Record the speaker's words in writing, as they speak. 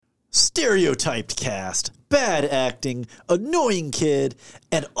stereotyped cast, bad acting, annoying kid,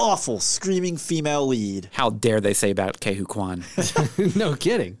 and awful screaming female lead. How dare they say about Kehu Kwan? No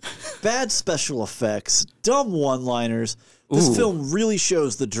kidding. Bad special effects, dumb one-liners. This film really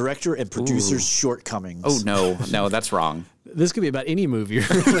shows the director and producer's shortcomings. Oh, no, that's wrong. This could be about any movie.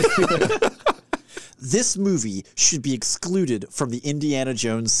 This movie should be excluded from the Indiana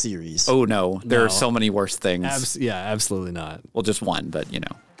Jones series. Oh, no. There are so many worse things. Absolutely not. Well, just one, but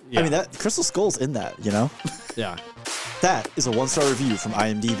I mean, that Crystal Skull's in that, Yeah. That is a 1-star review from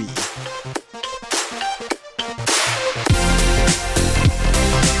IMDb.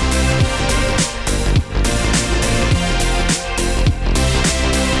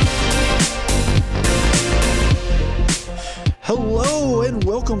 Hello and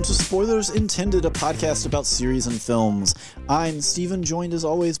welcome to Spoilers Intended, a podcast about series and films. I'm Steven, joined as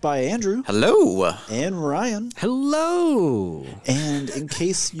always by Andrew. Hello. And Ryan. Hello. And in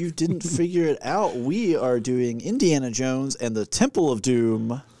case you didn't figure it out, we are doing Indiana Jones and the Temple of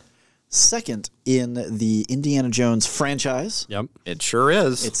Doom, second in the Indiana Jones franchise. Yep. It sure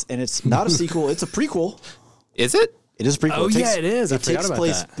is. It's not a sequel, it's a prequel. Is it? It is a prequel. Oh, it is. It takes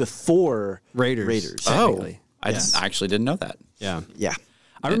place before Raiders. Oh, I actually didn't know that. Yeah. Yeah.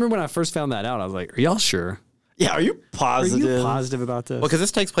 I remember when I first found that out, I was like, are y'all sure? Yeah, are you positive? Are you positive about this? Well, because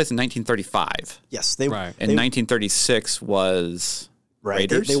this takes place in 1935. Yes. And 1936 was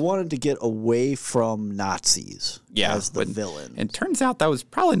Raiders. They wanted to get away from Nazis as the villain. And it turns out that was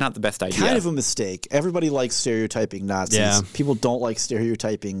probably not the best idea. Kind of a mistake. Everybody likes stereotyping Nazis. Yeah. People don't like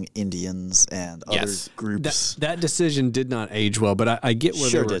stereotyping Indians and other groups. That decision did not age well, but I get where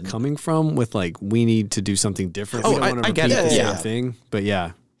they were coming from with, like, we need to do something different. We don't want to repeat the same thing. But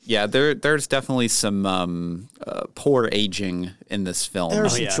yeah, there's definitely some poor aging in this film. There are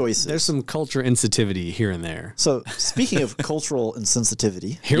some choices. There's some culture insensitivity here and there. So speaking of cultural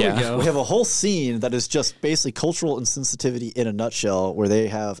insensitivity, here we go. We have a whole scene that is just basically cultural insensitivity in a nutshell, where they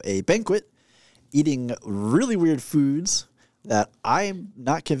have a banquet eating really weird foods that I'm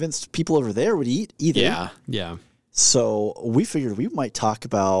not convinced people over there would eat either. Yeah. So we figured we might talk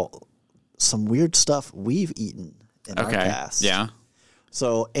about some weird stuff we've eaten in our past. Yeah.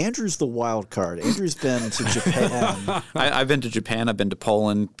 So Andrew's the wild card. Andrew's been to Japan. I've been to Japan. I've been to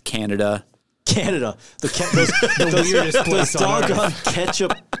Poland, Canada. The weirdest place on doggone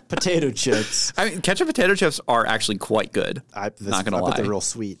ketchup potato chips. I mean, ketchup potato chips are actually quite good. Not gonna lie, but they're real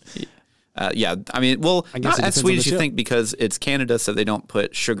sweet. Yeah, I mean, well, not as sweet as you think because it's Canada, so they don't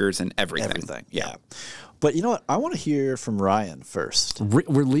put sugars in everything. Yeah. But you know what? I want to hear from Ryan first.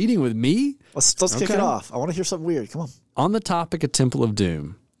 We're leading with me? Let's kick it off. I want to hear something weird. Come on. On the topic of Temple of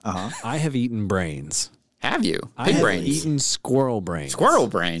Doom, I have eaten brains. Have you? I have eaten squirrel brains. Squirrel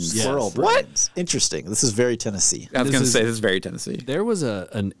brains? Yes. Squirrel brains. What? Interesting. This is very Tennessee. I was going to say, this is very Tennessee. There was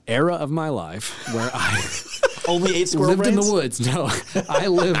an era of my life where I only ate squirrel lived brains? in the woods. No, I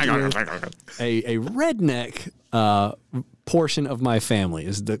lived with a redneck portion of my family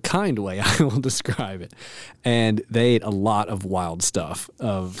is the kind way I will describe it. And they ate a lot of wild stuff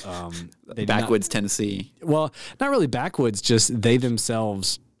of backwoods Tennessee. Well, not really backwoods, just they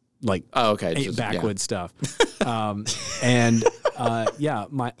themselves ate backwoods stuff. My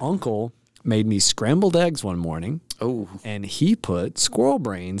uncle made me scrambled eggs one morning. Oh. And he put squirrel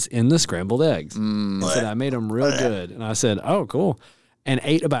brains in the scrambled eggs. He said, I made them real good. And I said, oh, cool. And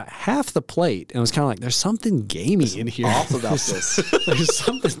ate about half the plate. And it was kind of like, there's something gamey in here. Off about this. There's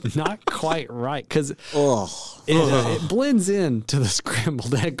something not quite right. Because it blends into the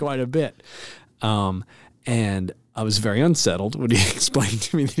scrambled egg quite a bit. And I was very unsettled when he explained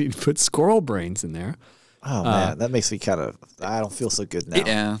to me that he'd put squirrel brains in there. Oh, man. That makes me I don't feel so good now.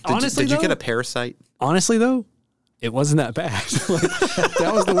 Yeah. Honestly, did you get a parasite? Honestly, though, it wasn't that bad.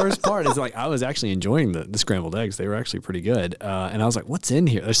 That was the worst part. Is I was actually enjoying the scrambled eggs. They were actually pretty good. And I was like, what's in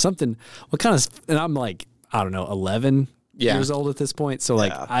here? There's something, and I'm like, I don't know, 11 years old at this point. So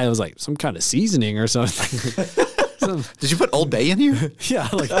I was like, some kind of seasoning or something. Did you put Old Bay in here? Yeah,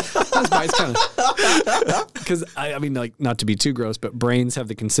 that's nice kind of. Because I mean, not to be too gross, but brains have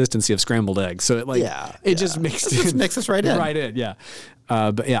the consistency of scrambled eggs, so it just mixes right in. Right in, yeah.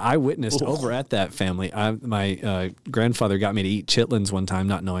 But yeah, I witnessed over at that family. My grandfather got me to eat chitlins one time,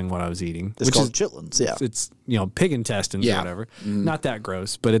 not knowing what I was eating. It's called chitlins, yeah. It's pig intestines or whatever. Not that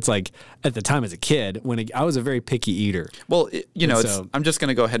gross, but it's like at the time as a kid, I was a very picky eater. Well, I'm just going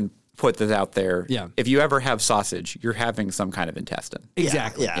to go ahead and put this out there. Yeah. If you ever have sausage, you're having some kind of intestine.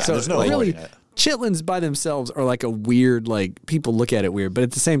 Exactly. Yeah. So there's no really, chitlins by themselves are like a weird, like people look at it weird, but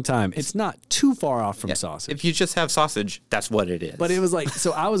at the same time, it's not too far off from sausage. If you just have sausage, that's what it is. But it was like,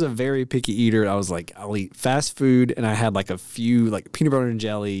 so I was a very picky eater. I was like, I'll eat fast food, and I had like a few like peanut butter and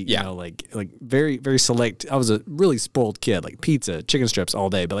jelly, you know, like very, very select. I was a really spoiled kid, like pizza, chicken strips all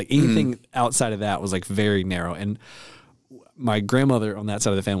day, but like anything outside of that was like very narrow. And my grandmother on that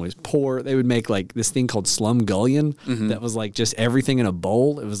side of the family was poor. They would make like this thing called slumgullion that was like just everything in a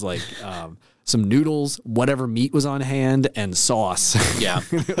bowl. It was like some noodles, whatever meat was on hand, and sauce. Yeah.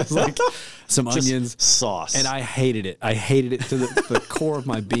 It was like some onions. Sauce. And I hated it. I hated it to the core of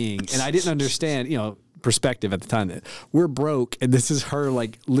my being. And I didn't understand, you know, perspective at the time that we're broke and this is her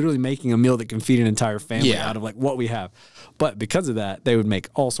like literally making a meal that can feed an entire family out of like what we have. But because of that, they would make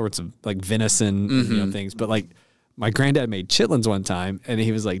all sorts of like venison, you know, things. But like, my granddad made chitlins one time, and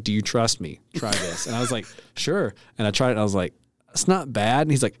he was like, "Do you trust me? Try this." And I was like, "Sure." And I tried it, and I was like, "It's not bad."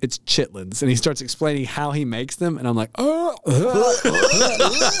 And he's like, "It's chitlins." And he starts explaining how he makes them, and I'm like, "Oh."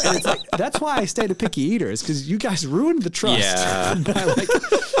 And it's like, that's why I stayed a picky eater, is because you guys ruined the trust. Yeah.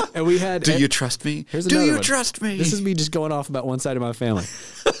 And we had. Do you trust me? Do you trust me? This is me just going off about one side of my family.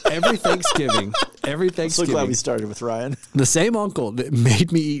 Every Thanksgiving, So glad we started with Ryan. the same uncle that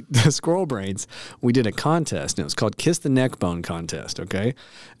made me eat the squirrel brains, we did a contest, and it was called Kiss the Neck Bone Contest, okay?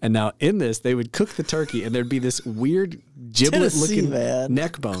 And now in this, they would cook the turkey, and thered be this weird giblet-looking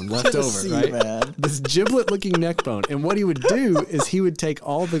neck bone left over, right? Man. This giblet-looking neck bone. And what he would do is he would take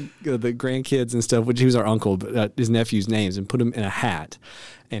all the grandkids and stuff, which he was our uncle, but his nephew's names, and put them in a hat.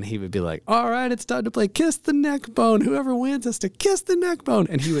 And he would be like, "All right, it's time to play Kiss the Neck Bone. Whoever wins has to kiss the neck bone."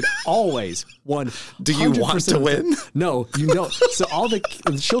 And he would always win. Do you want to win? No, you don't. So all the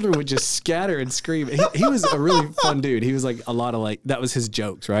children would just scatter and scream. He was a really fun dude. He was like a lot of like, that was his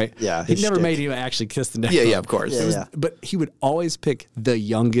jokes, right? Yeah. He never made him actually kiss the neck Yeah, bone. yeah, of course. Yeah. But he would always pick the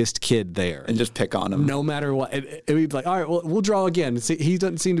youngest kid there. And just pick on him. No matter what. And we'd be like, "All right, well, we'll draw again." See, he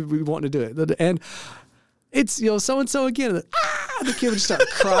doesn't seem to be wanting to do it. And it's, you know, so-and-so again. The kid would just start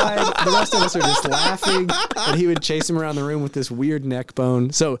crying. The rest of us are just laughing. And he would chase him around the room with this weird neck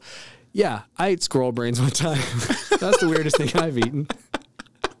bone. So, yeah, I ate squirrel brains one time. That's the weirdest thing I've eaten.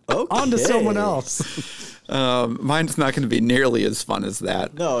 Okay. On to someone else. Mine's not going to be nearly as fun as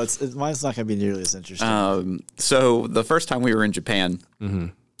that. No, mine's not going to be nearly as interesting. So the first time we were in Japan,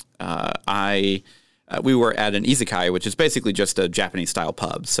 we were at an izakaya, which is basically just a Japanese style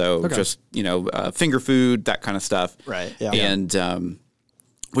pub. So just, you know, finger food, that kind of stuff. Right. Yeah. And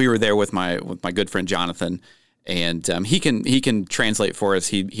we were there with my good friend Jonathan, and he can translate for us.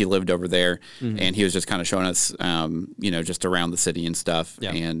 He lived over there, and he was just kind of showing us, you know, just around the city and stuff.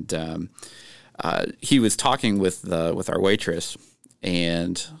 Yeah. And he was talking with our waitress.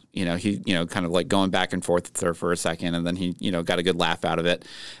 And, you know, he, you know, kind of like going back and forth with her for a second. And then he, you know, got a good laugh out of it.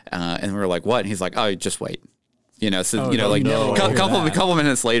 And we were like, what? And he's like, oh, just wait. You know, so, you know, like a couple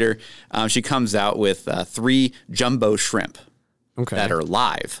minutes later, she comes out with 3 jumbo shrimp that are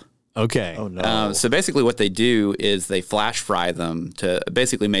live. Okay. Oh, no. So basically what they do is they flash fry them to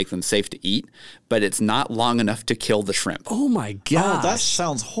basically make them safe to eat, but it's not long enough to kill the shrimp. Oh, my God. Oh, that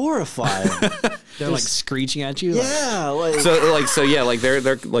sounds horrifying. They're like screeching at you. Yeah. Like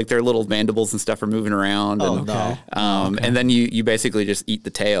their little mandibles and stuff are moving around. Oh, and, no. And then you basically just eat the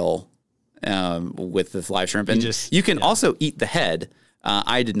tail with this live shrimp. And you can also eat the head.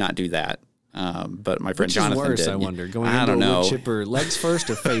 I did not do that. But my friend Which Jonathan is worse, did. I wonder. Going I into don't a know. wood chipper, legs first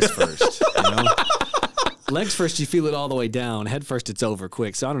or face first? You know? Legs first, you feel it all the way down. Head first, it's over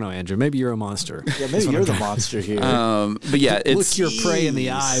quick. So I don't know, Andrew. Maybe you're a monster. Yeah, maybe you're the monster here. But yeah, it's look your prey in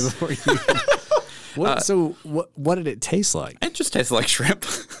the eye before you. What did it taste like? It just tastes like shrimp.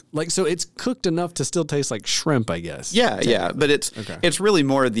 Like, so it's cooked enough to still taste like shrimp, I guess. Yeah. But it's really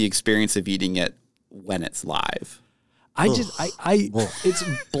more the experience of eating it when it's live. It's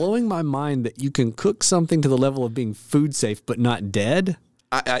blowing my mind that you can cook something to the level of being food safe, but not dead.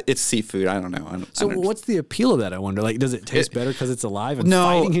 It's seafood. I don't know. What's the appeal of that? I wonder. Like, does it taste better because it's alive and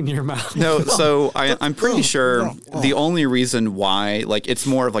fighting in your mouth? No. So I'm pretty sure the only reason why, like, it's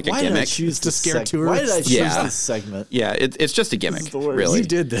more of like a Why gimmick. Did I choose to scare tourists? Why did I choose this segment? Yeah, it's just a gimmick. Really, you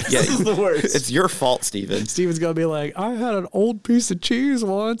did this. Yeah, This is the worst. It's your fault, Steven. Steven's gonna be like, I had an old piece of cheese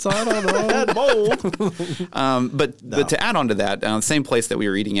once. I don't know. Had mold. But to add on to that, same place that we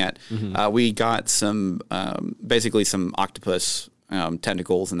were eating at, we got some basically some octopus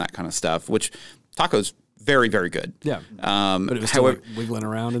tentacles and that kind of stuff, which tacos very, very good. Yeah. But it was still however, like wiggling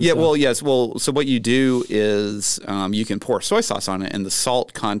around and yeah, stuff. well, yes. Well, so what you do is you can pour soy sauce on it, and the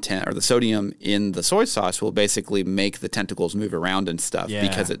salt content or the sodium in the soy sauce will basically make the tentacles move around and stuff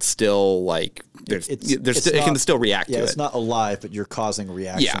because it's still like it can still react to it. Yeah, it's not alive, but you're causing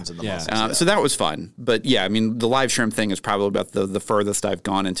reactions in the muscles. So that was fun. But yeah, I mean, the live shrimp thing is probably about the furthest I've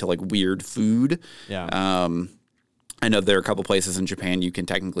gone into like weird food. Yeah. I know there are a couple places in Japan you can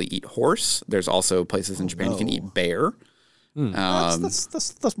technically eat horse. There's also places in Japan you can eat bear.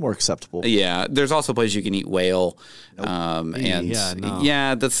 That's more acceptable. Yeah, there's also places you can eat whale, and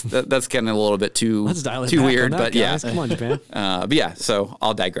that's getting a little bit too Let's dial it too back weird. on that, But guys. Come on, Japan. but yeah. So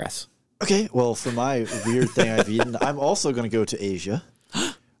I'll digress. Okay, well, for my weird thing I've eaten, I'm also going to go to Asia.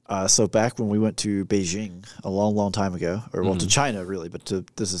 So back when we went to Beijing a long, long time ago, or well, to China really, but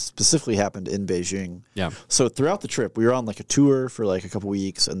this has specifically happened in Beijing. Yeah. So throughout the trip, we were on like a tour for like a couple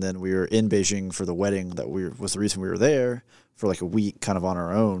weeks, and then we were in Beijing for the wedding that was the reason we were there for like a week, kind of on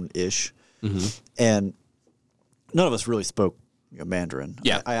our own ish. And none of us really spoke Mandarin.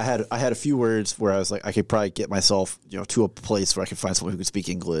 Yeah. I had a few words where I was like, I could probably get myself to a place where I could find someone who could speak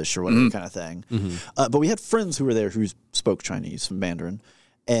English or whatever kind of thing. But we had friends who were there who spoke Chinese, Mandarin.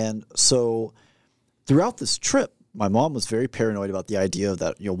 And so throughout this trip, my mom was very paranoid about the idea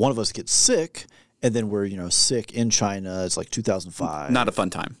that, one of us gets sick and then we're, sick in China. It's like 2005. Not a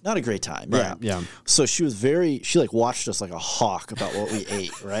fun time. Not a great time. Right, yeah. So she like watched us like a hawk about what we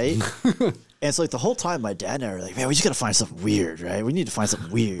ate, right? And it's like the whole time my dad and I were like, man, we just got to find something weird, right? We need to find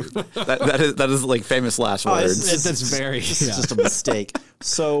something weird. that is like famous last words. That's very... This is just a mistake.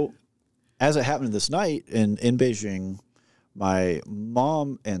 So as it happened this night in Beijing, my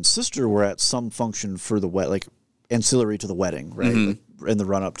mom and sister were at some function for the like ancillary to the wedding, right? Like, in the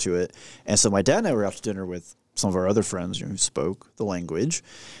run up to it. And so my dad and I were out to dinner with some of our other friends who spoke the language.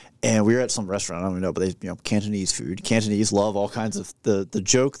 And we were at some restaurant, I don't even know, but they, Cantonese food. Cantonese love all kinds of the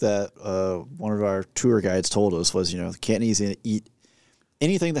joke that one of our tour guides told us was, the Cantonese eat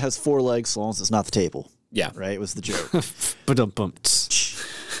anything that has four legs as long as it's not the table. Yeah. Right? It was the joke. Ba-dum-bum.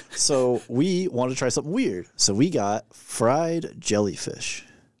 So we wanted to try something weird. So we got fried jellyfish.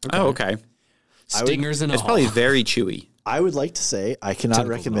 Oh, okay. Stingers and all. It's probably very chewy. I would like to say I cannot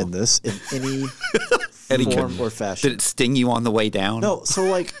recommend this in any form or fashion. Did it sting you on the way down? No. So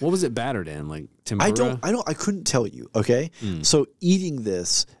like, What was it battered in? Like tempura? I couldn't tell you. Okay. So eating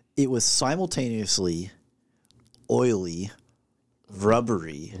this, it was simultaneously oily,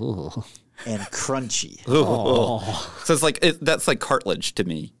 rubbery, and crunchy. So it's like that's like cartilage to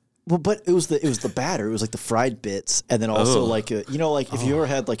me. Well, but it was the batter. It was like the fried bits, and then also like if you ever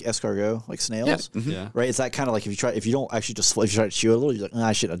had like escargot, like snails, Yeah. right? It's that kind of like if you don't actually if you try to chew a little, you're like,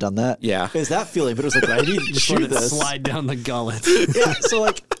 I shouldn't have done that. Yeah. It's that feeling, but it was like I need to Just chew let it this. slide down the gullet. Yeah. So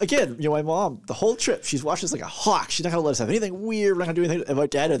like again, my mom, the whole trip, she's watching us like a hawk. She's not gonna let us have anything weird. We're not gonna do anything. And my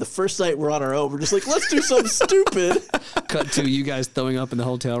dad, the first night we're on our own, we're just like, let's do something stupid. Cut to you guys throwing up in the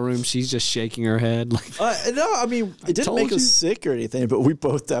hotel room. She's just shaking her head. Like, No, I mean it didn't told make us you. sick or anything, but we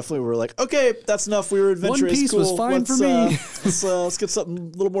both definitely were like, okay, that's enough. We were adventurous. One piece cool. was fine for me. Let's get something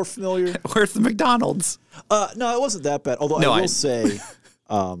a little more familiar. Where's the McDonald's? No, it wasn't that bad. Although No, I will say,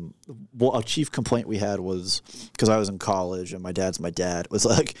 a chief complaint we had was because I was in college and my dad's my dad. Was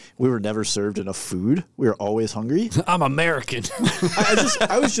like we were never served enough food. We were always hungry. I'm American.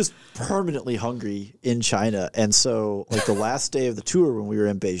 I was just permanently hungry in China, and so like the last day of the tour when we were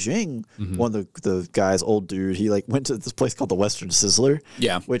in Beijing, one of the guys, old dude, he like went to this place called the Western Sizzler.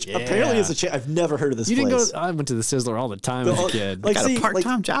 Yeah. which apparently is a chain. I've never heard of this. You didn't place. go. I went to the Sizzler all the time as a kid. Like, Got a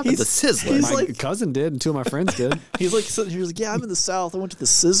part-time job at the Sizzler. He's My like, cousin did, and two of my friends did. he was like, yeah, I'm in the South. I went to the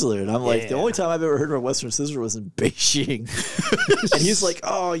Sizzler, and I'm like, the only time I've ever heard of a Western Sizzler was in Beijing. And he's like,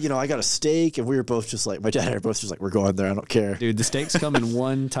 oh, I got a steak, and we were both just like, my dad and I were both just like, we're going there. I don't care. Dude, the steaks come in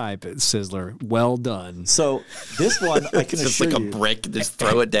one type at Sizzler. Well done. So this one, I can Just assure like a you, brick, just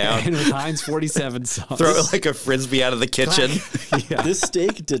throw it down. And with Heinz 47 sauce. Throw it like a frisbee out of the kitchen. this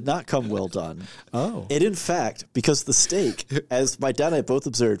steak did not come well done. Oh. And in fact, because the steak, as my dad and I both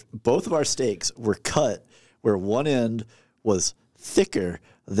observed, both of our steaks were cut where one end was thicker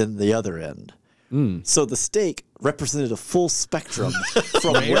than the other end. So the steak represented a full spectrum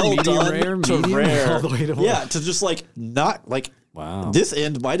from Rare, well medium done rare, to medium, rare. all the way to well. Yeah, to just like not like Wow. This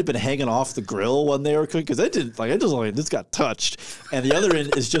end might have been hanging off the grill when they were cooking because it didn't like it just only this got touched, and the other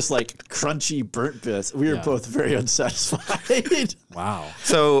end is just like crunchy burnt bits. We were both very unsatisfied. Wow.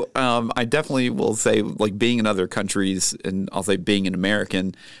 So I definitely will say, like being in other countries, and I'll say being an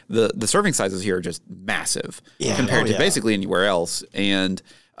American, the serving sizes here are just massive compared to basically anywhere else, and.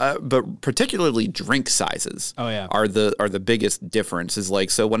 But particularly drink sizes are the biggest difference. Is like,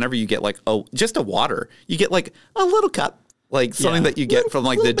 so whenever you get like just a water, you get like a little cup, like something that you get from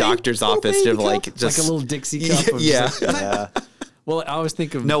like the doctor's office to like just like a little Dixie cup. Well, I always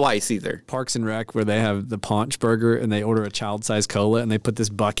think of no ice either. Parks and Rec where they have the paunch burger and they order a child-sized cola and they put this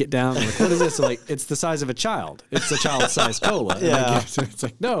bucket down. I'm like, what is this? So like, it's the size of a child. It's a child-sized cola. Yeah. It's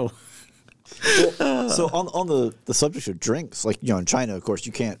like, no. Well, so on the subject of drinks, like, in China, of course,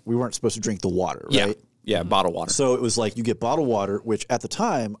 we weren't supposed to drink the water, right? Yeah, bottled water. So it was like you get bottled water, which at the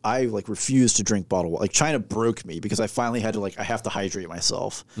time I like refused to drink bottled water. Like China broke me because I finally had to I have to hydrate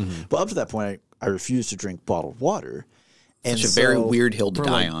myself. But up to that point, I refused to drink bottled water. And Such a very weird hill to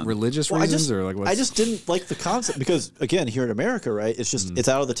die on. Religious reasons or like what? I just didn't like the concept because again, here in America, right? It's just it's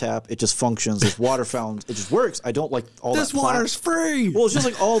out of the tap. It just functions. There's water fountains. It just works. I don't like all this that. Water's free. Well, it's just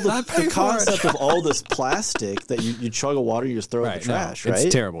like all the concept of all this plastic that you chug a water, you just throw it in the trash, right?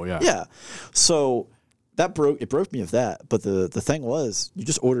 It's terrible. Yeah. Yeah. So that broke me of that. But the thing was, you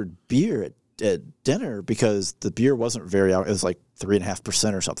just ordered beer at dinner because the beer wasn't very out. It was like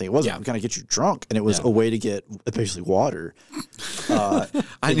 3.5% or something. It wasn't going to get you drunk, and it was a way to get basically water.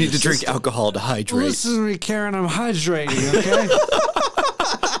 I need to drink alcohol to hydrate. Listen to me, Karen. I'm hydrating. Okay.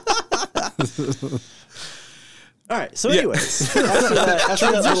 All right. So, anyways,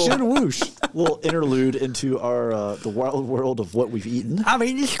 after that little interlude into our the wild world of what we've eaten. I'm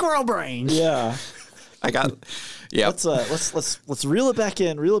eating squirrel brains. Yeah. I got. Yeah. Let's reel it back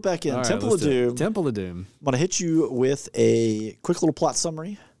in. Right, Temple of Doom. Temple of Doom. I'm gonna hit you with a quick little plot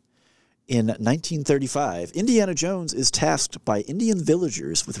summary. In 1935, Indiana Jones is tasked by Indian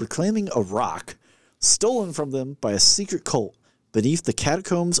villagers with reclaiming a rock stolen from them by a secret cult beneath the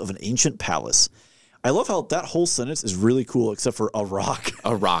catacombs of an ancient palace. I love how that whole sentence is really cool, except for a rock.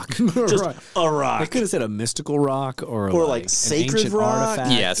 A rock. Just a rock. They could have said a mystical rock or like sacred an rock.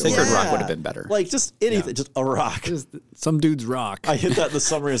 artifact. Yeah, sacred rock would have been better. Like just anything, just a rock. Just some dude's rock. I hit that in the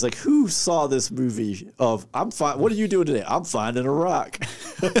summary. It's like, who saw this movie of what are you doing today? I'm finding a rock.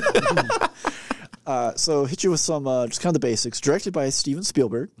 So hit you with some just kind of the basics. Directed by Steven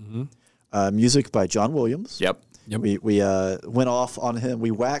Spielberg. Music by John Williams. Yep. We went off on him.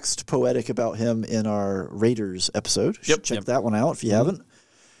 We waxed poetic about him in our Raiders episode. Check that one out if you haven't.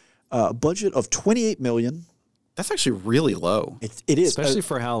 Budget of $28 million. That's actually really low. It is, especially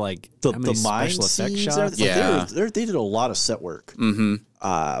for how how many the mine special effect scenes. shots. They did a lot of set work.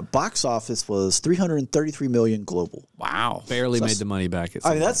 Box office was $333 million global. Wow, barely made the money back.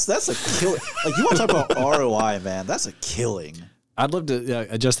 I mean, that's a killing. Like you want to talk about ROI, man? That's a killing. I'd love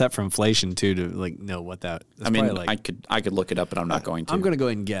to adjust that for inflation too to know what that. I mean, I could look it up, but I'm not going to. I'm going to go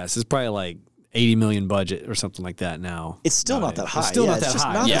ahead and guess. It's probably like 80 million budget or something like that now. It's still not that high. It's still not that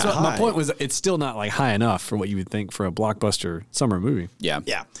high. My point was, it's still not like high enough for what you would think for a blockbuster summer movie. Yeah.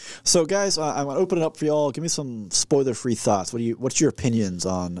 So guys, I'm going to open it up for y'all. Give me some spoiler-free thoughts. What's your opinions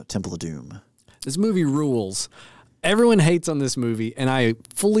on Temple of Doom? This movie rules. Everyone hates on this movie, and I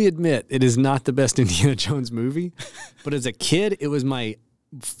fully admit it is not the best Indiana Jones movie. But as a kid, it was my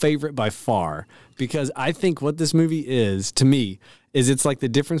favorite by far because I think what this movie is, to me, is it's like the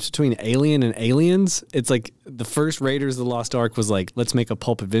difference between Alien and Aliens. It's like the first Raiders of the Lost Ark was like, let's make a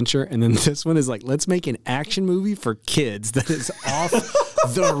pulp adventure. And then this one is like, let's make an action movie for kids that is off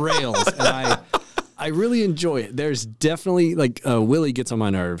the rails. And I really enjoy it. There's definitely Willie gets on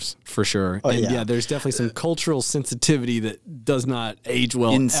my nerves for sure. There's definitely some cultural sensitivity that does not age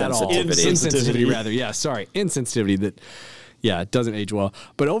well at all. Insensitivity rather. Yeah, sorry. Insensitivity that it doesn't age well.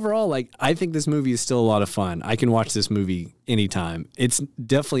 But overall, I think this movie is still a lot of fun. I can watch this movie anytime. It's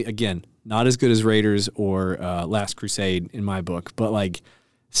definitely, again, not as good as Raiders or Last Crusade in my book, but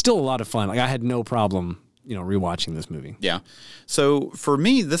still a lot of fun. I had no problem rewatching this movie. Yeah. So for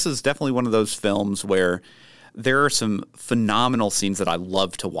me, this is definitely one of those films where there are some phenomenal scenes that I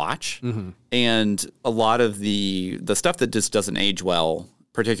love to watch. Mm-hmm. And a lot of the stuff that just doesn't age well,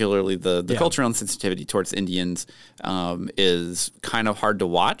 particularly the cultural insensitivity towards Indians, is kind of hard to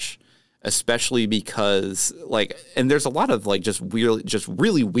watch, especially because and there's a lot of just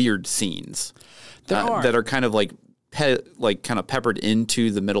really weird scenes that are kind of kind of peppered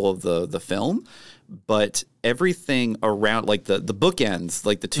into the middle of the film. But everything around, the bookends,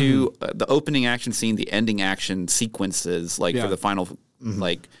 the two, the opening action scene, the ending action sequences, for the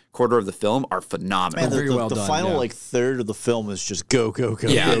like quarter of the film are phenomenal. Man, very well the done, final yeah. like third of the film is just go, go, go.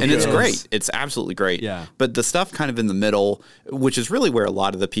 Yeah, go, and it's go. great. It's absolutely great. Yeah. But the stuff kind of in the middle, which is really where a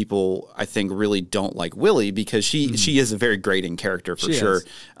lot of the people I think really don't like Willie, because she is a very grating character for She sure. is.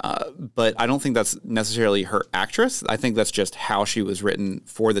 But I don't think that's necessarily her actress. I think that's just how she was written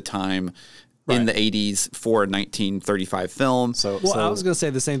for the time in the 80s for a 1935 film. Well, I was going to say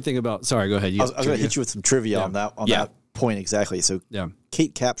the same thing about. Sorry, go ahead. I was going to hit you with some trivia on that point exactly. So Yeah.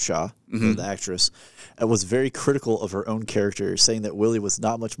 Kate Capshaw, the actress, was very critical of her own character, saying that Willie was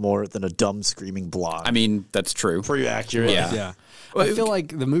not much more than a dumb screaming blonde. I mean, that's true. pretty accurate. Yeah. Yeah. I feel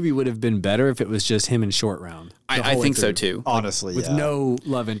like the movie would have been better if it was just him and Short Round. I think so too. Honestly, With yeah. no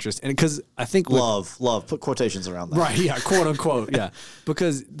love interest. And because I think with, love. Put quotations around that. right, yeah, quote unquote, yeah.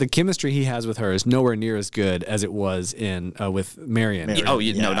 Because the chemistry he has with her is nowhere near as good as it was in with Marion. Oh,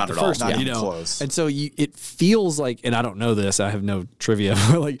 no, not the at all. first one, Yeah. not even close. And so it feels like, and I don't know this, I have no trivia,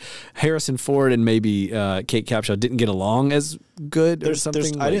 but like Harrison Ford and maybe Kate Capshaw didn't get along as good or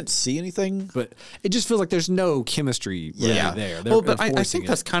something. I didn't see anything. But it just feels like there's no chemistry really there. Well, but I think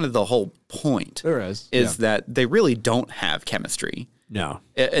that's kind of the whole point. There is. That they really don't have chemistry. No.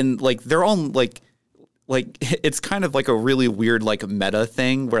 And like they're all like it's kind of like a really weird like meta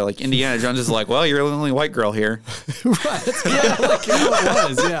thing where like Indiana Jones is like, well, you're the only white girl here. Right. Yeah, like it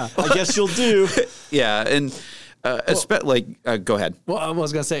was, yeah. I guess you'll do. Yeah, and go ahead. Well, I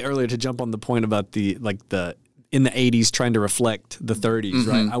was gonna say earlier to jump on the point about the in the 80s trying to reflect the 30s,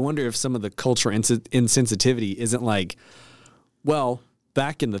 right? I wonder if some of the cultural insensitivity isn't like, well,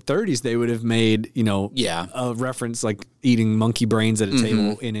 back in the 30s they would have made, a reference like eating monkey brains at a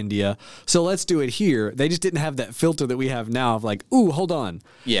table in India. So let's do it here. They just didn't have that filter that we have now of like, ooh, hold on.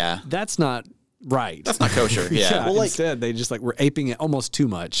 Yeah. That's not right. That's not kosher. Yeah. Well, like- instead they just like were aping it almost too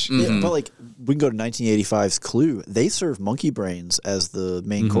much. Yeah, but like we can go to 1985's Clue. They serve monkey brains as the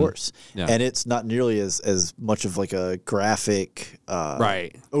main course, Yeah. and it's not nearly as much of like a graphic,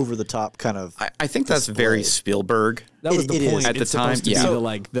 Right. over the top kind of. I think that's very Spielberg. That was the It is. point At the It's supposed time, to yeah. be the,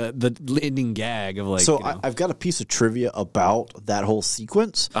 like the ending gag of like. So I've got a piece of trivia about that whole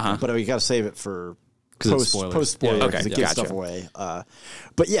sequence, but we got to save it for 'Cause it's spoilers. post spoiler Yeah, because okay, it gives gotcha. stuff away.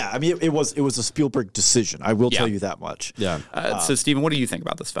 But yeah, I mean, it was a Spielberg decision. I will tell you that much. yeah. So, Stephen, what do you think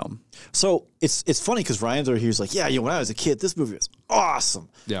about this film? So it's funny because Ryan's over here. He's like, yeah, when I was a kid, this movie was awesome.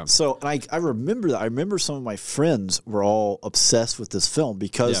 Yeah. So and I remember that. I remember some of my friends were all obsessed with this film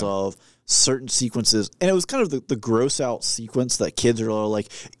because Yeah. of certain sequences, and it was kind of the gross out sequence that kids are all like,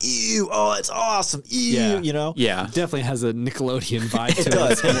 ew, oh, it's awesome, ew, Yeah. Yeah. Definitely has a Nickelodeon vibe to It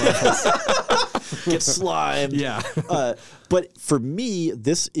does. Get slime. Yeah. But for me,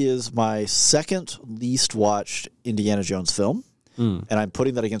 this is my second least watched Indiana Jones film, and I'm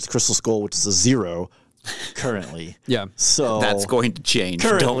putting that against Crystal Skull, which is a 0 currently. Yeah. So That's going to change.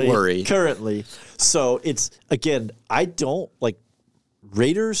 currently, Don't worry. Currently, so it's again, I don't like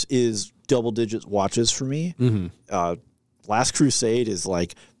Raiders is double digits watches for me. Last Crusade is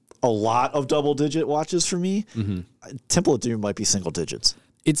like a lot of double digit watches for me. Temple of Doom might be single digits.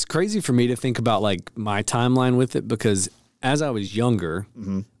 It's crazy for me to think about like my timeline with it because as I was younger,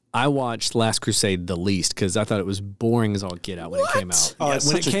 I watched Last Crusade the least because I thought it was boring as all get out when it came out. Oh, it's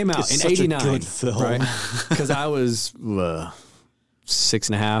when it such a- came out it's in such a '89, good film. right? Because I was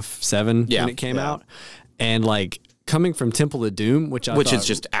 6.5, 7 Yeah. when it came Yeah. out, and like coming from Temple of Doom, which Which thought is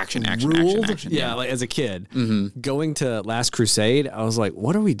just action. ruled. Action. Yeah, like as a kid, going to Last Crusade, I was like,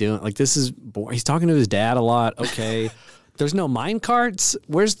 "What are we doing? Like, this is boring." He's talking to his dad a lot. Okay, there's no mine carts.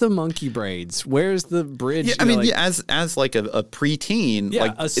 Where's the monkey braids? Where's the bridge? Yeah, I mean, as like a preteen, Yeah,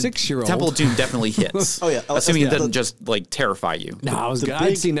 like a 6-year-old. Temple of Doom definitely hits. Oh, yeah. Oh, assuming it yeah. doesn't just like terrify you. No, I was the good. big-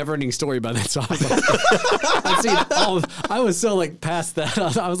 I'd seen Neverending Story by then, so I was like, I'd seen all of, I was so like past that.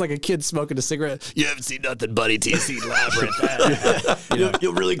 I was like a kid smoking a cigarette. You haven't seen nothing, buddy, till you see Labyrinth.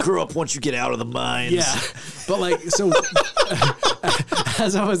 You'll really grow up once you get out of the mines. Yeah, but like so,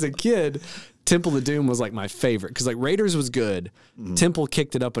 as I was a kid, Temple of Doom was like my favorite because like Raiders was good. Temple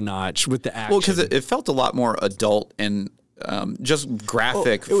kicked it up a notch with the action. Well, because it felt a lot more adult and just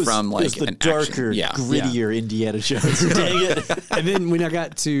graphic It was, from it like was the an darker, action. Yeah. grittier Indiana Jones. Dang it. and then when I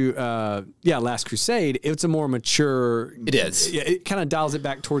got to Last Crusade, it's a more mature. It is. Yeah, it kind of dials it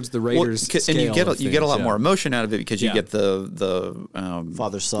back towards the Well, Raiders. and you scale get of you get a things, lot yeah. more emotion out of it because you Yeah. get the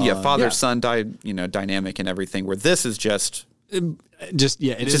Father-son. yeah father son dynamic and everything. Where this is just Just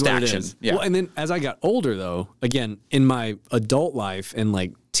it is just what action, It is. yeah. Well, and then as I got older, though, again in my adult life and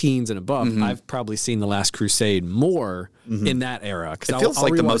like teens and above, I've probably seen The Last Crusade more in that era because it feels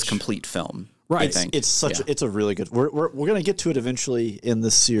like the most complete film. Right. It's a really good. We're gonna get to it eventually in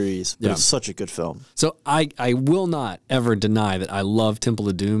this series, but it's such a good film. So I will not ever deny that I love Temple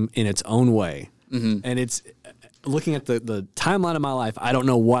of Doom in its own way, and it's looking at the timeline of my life. I don't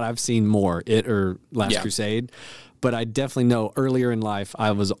know what I've seen more, it or Last Crusade. But I definitely know earlier in life,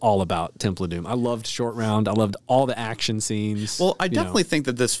 I was all about Temple of Doom. I loved Short Round. I loved all the action scenes. Well, I definitely think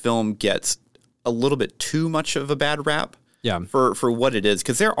that this film gets a little bit too much of a bad rap for what it is,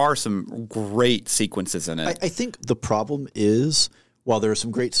 because there are some great sequences in it. I think the problem is, while there are some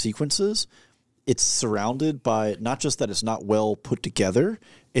great sequences, it's surrounded by not just that it's not well put together,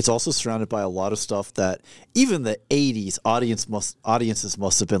 it's also surrounded by a lot of stuff that even the 80s audiences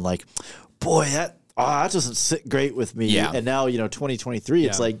must have been like, boy, that doesn't sit great with me. Yeah. And now, 2023,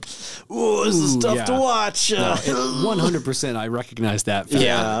 it's like, ooh, this is tough to watch. 100%, I recognize that.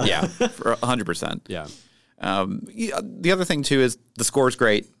 Yeah, for 100%. Yeah. The other thing, too, is the score's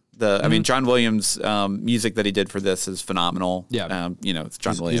great. I mean, John Williams' music that he did for this is phenomenal. Yeah. It's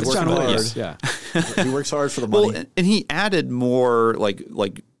John Williams. He's working hard. Yeah. He works hard for the money. Well, and he added more,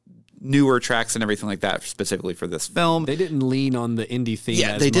 like newer tracks and everything like that specifically for this film. They didn't lean on the Indy theme.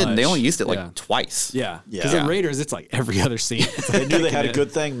 Yeah, they didn't. They only used it twice. Yeah. Because in Raiders, it's like every other scene. They knew they had a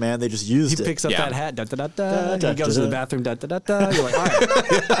good thing, man. They just used it. He picks up that hat, da da da da. He goes to the bathroom, da da da da. You're like, all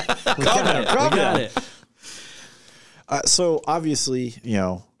right, we got it. So obviously,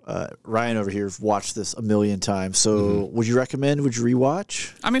 Ryan over here watched this a million times. So would you recommend? Would you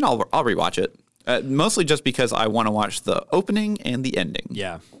rewatch? I mean, I'll rewatch it. Mostly just because I want to watch the opening and the ending.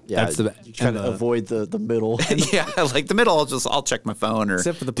 Yeah. That's you kind of avoid the middle. Like the middle, I'll check my phone or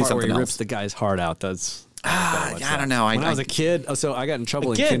except for the part where he rips the guy's heart out. That's I don't know. When I was a kid, so I got in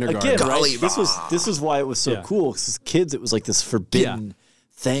trouble in kindergarten. Right? This is why it was so cool. Because as kids, it was like this forbidden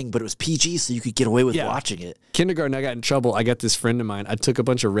thing, but it was PG, so you could get away with watching it. Kindergarten, I got in trouble. I got this friend of mine. I took a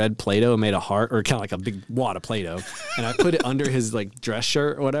bunch of red Play-Doh and made a heart, or kind of like a big wad of Play-Doh, and I put it under his dress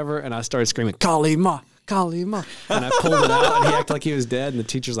shirt or whatever, and I started screaming, "Kali Ma, Kali Ma," and I pulled it out, and he acted like he was dead, and the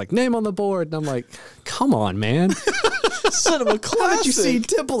teacher's like, "Name on the board," and I'm like, "Come on, man." Cinema classic. How did you see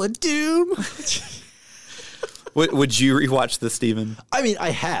Temple of Doom? Would you rewatch this, Steven? I mean,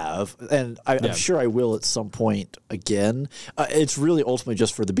 I have, and I'm sure I will at some point again. It's really ultimately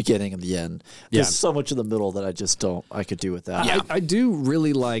just for the beginning and the end. There's so much in the middle that I just don't. I could do with that. I do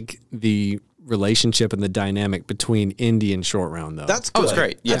really like the relationship and the dynamic between Indy and Short Round, though. That's good. Oh, it's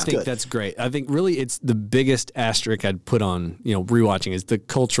great. Yeah. I think that's great. I think really it's the biggest asterisk I'd put on, rewatching is the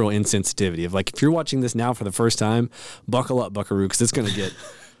cultural insensitivity of if you're watching this now for the first time, buckle up, buckaroo, because it's going to get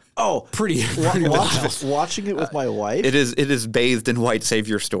pretty wild. Watching it with my wife. It is bathed in white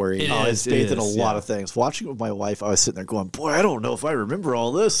savior story. It's bathed in a lot of things. Watching it with my wife, I was sitting there going, boy, I don't know if I remember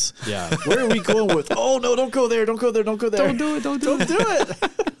all this. Yeah. Where are we going with, oh, no, don't go there, don't go there, don't go there. Don't do it.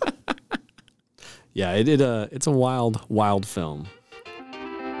 Yeah, it's a wild, wild film.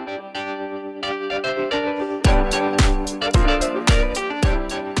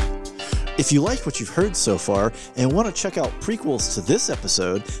 If you like what you've heard so far and want to check out prequels to this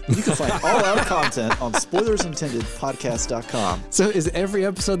episode, you can find all our content on spoilersintendedpodcast.com. So is every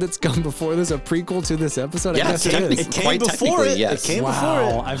episode that's come before this a prequel to this episode? Yeah, I guess it is. It came before it. Yes. It came before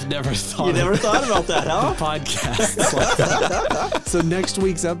it. I've never thought. You never thought about that, huh? Podcast. So next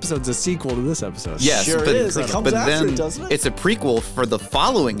week's episode's a sequel to this episode. Yes, sure but, is. It comes but after then it, doesn't it? It's a prequel for the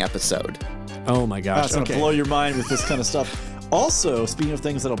following episode. Oh my gosh. That's going to blow your mind with this kind of stuff. Also, speaking of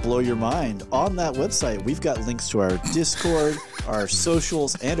things that'll blow your mind, on that website, we've got links to our Discord, our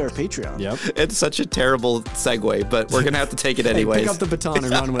socials, and our Patreon. Yep. It's such a terrible segue, but we're going to have to take it anyways. Pick up the baton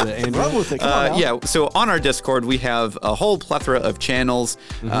and run with it, Andrew. Run with it. Come on, yeah, so on our Discord, we have a whole plethora of channels,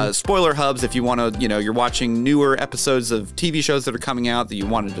 spoiler hubs. If you want to, you're watching newer episodes of TV shows that are coming out that you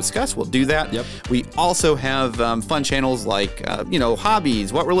want to discuss, we'll do that. Yep. We also have fun channels like,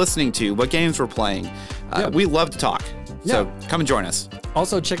 hobbies, what we're listening to, what games we're playing. We love to talk. So come and join us.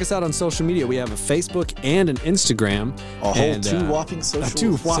 Also, check us out on social media. We have a Facebook and an Instagram. A whole two whopping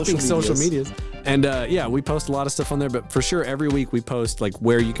social medias. And we post a lot of stuff on there, but for sure every week we post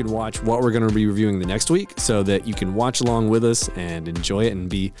where you can watch what we're going to be reviewing the next week so that you can watch along with us and enjoy it and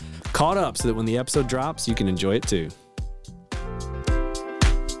be caught up so that when the episode drops, you can enjoy it too.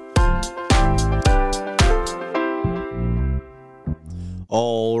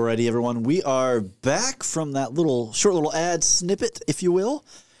 Alrighty, everyone. We are back from that short little ad snippet, if you will.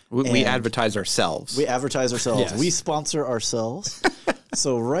 We advertise ourselves. We advertise ourselves. Yes. We sponsor ourselves.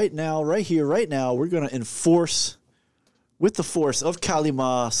 So right now, we're going to enforce with the force of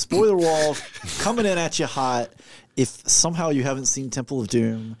Kalima, spoiler wall coming in at you hot. If somehow you haven't seen Temple of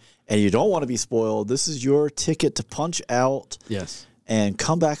Doom and you don't want to be spoiled, this is your ticket to punch out. Yes. and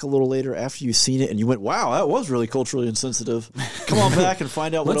come back a little later after you've seen it and you went, wow, that was really culturally insensitive. Come on back and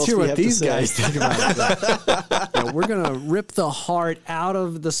find out what Let's else hear we what have these to say. guys think about it. Yeah, we're gonna rip the heart out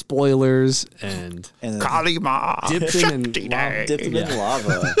of the spoilers and And then Kalima. dip them in lava. dip them in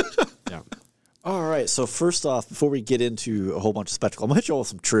lava. Yeah. All right, so first off, before we get into a whole bunch of spectacle, I'm going to hit you all with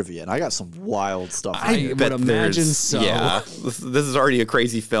some trivia, and I got some wild stuff. I would bet imagine there's- so. Yeah, this is already a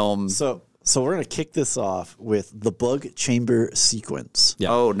crazy film. So we're going to kick this off with the bug chamber sequence.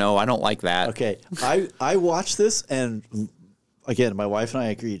 Yeah. Oh no, I don't like that. Okay, I watched this, and again, my wife and I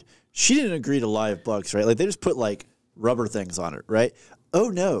agreed. She didn't agree to live bugs, right? Like they just put like rubber things on it, right? Oh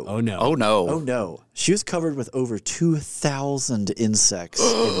no. Oh no. Oh no. Oh no. She was covered with over 2,000 insects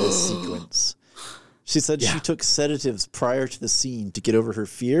in this sequence. She said she took sedatives prior to the scene to get over her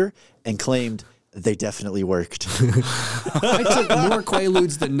fear and claimed they definitely worked. I took more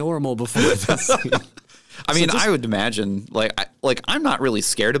Quaaludes than normal before this scene. I mean, I would imagine I'm not really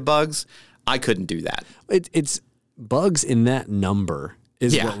scared of bugs. I couldn't do that. It's bugs in that number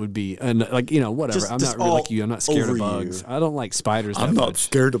is Yeah. what would be, and whatever. Just- I'm just not really like all you. I'm not scared of over bugs. you. I don't like spiders that much.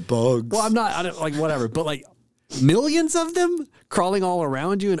 scared of bugs. Well, I'm not. I don't like whatever. But like millions of them crawling all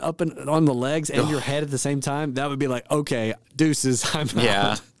around you and up and on the legs and your head at the same time. That would be like, okay, deuces. I'm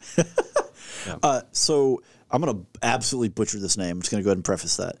Yeah. out. So I'm going to absolutely butcher this name. I'm just going to go ahead and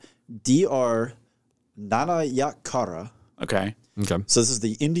preface that. Dr. Nanayakara. Okay. Okay. So this is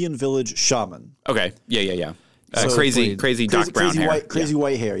the Indian village shaman. Okay. Yeah. So Crazy dark brown hair. Crazy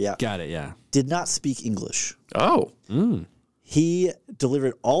white hair, yeah. Got it. Yeah. Did not speak English. Oh. He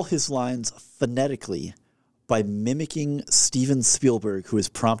delivered all his lines phonetically by mimicking Steven Spielberg, who is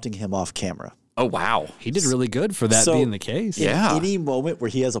prompting him off camera. Oh wow. He did really good for that So, being the case. In Yeah. any moment where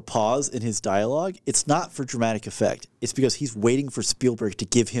he has a pause in his dialogue, it's not for dramatic effect. It's because he's waiting for Spielberg to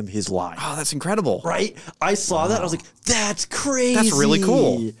give him his line. Oh, that's incredible. Right? I saw that. I was like, that's crazy. That's really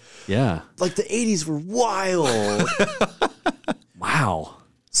cool. Yeah. Like the 80s were wild. Wow.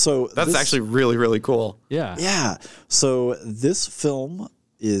 So That's this- actually really, really cool. Yeah. Yeah. So this film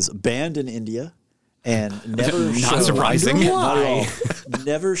is banned in India and never Not shown, surprising. Not at all.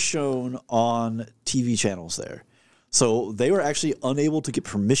 Never shown on TV channels there. So they were actually unable to get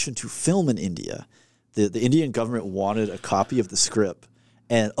permission to film in India. The Indian government wanted a copy of the script.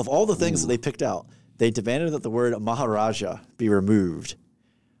 And of all the things that they picked out, they demanded that the word Maharaja be removed.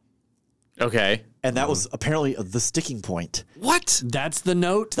 Okay. And that was apparently the sticking point. What? That's the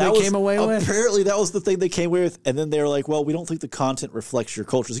note That they was, came away with. apparently that was the thing they came away with, and then they were like, "Well, we don't think the content reflects your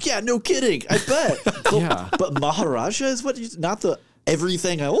culture." It's like, yeah, no kidding, I bet. Yeah. But Maharaja is what, not the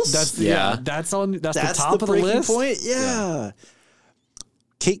everything else. That's Yeah. That's on. That's That's the top the of the breaking list. point. Yeah.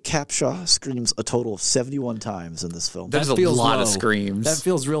 Kate Capshaw screams a total of 71 times in this film. There's That a feels lot low. of screams. That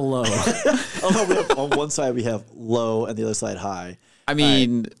feels real low. Oh, no, we have, on one side we have low, and the other side high. I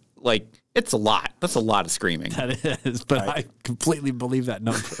mean, it's a lot. That's a lot of screaming. That is, but I completely believe that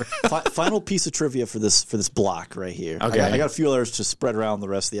number. Final piece of trivia for this block right here. Okay. I got a few others to spread around the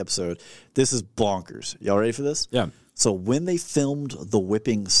rest of the episode. This is bonkers. Y'all ready for this? Yeah. So when they filmed the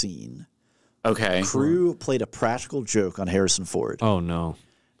whipping scene, Okay. crew played a practical joke on Harrison Ford. Oh no.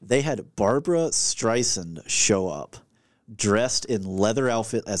 They had Barbara Streisand show up, dressed in leather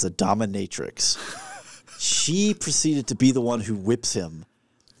outfit as a dominatrix. She proceeded to be the one who whips him,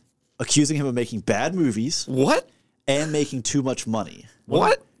 accusing him of making bad movies What? and making too much money.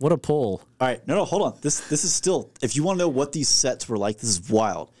 What? What a pull. All right, no, hold on. This is still. If you want to know what these sets were like, this is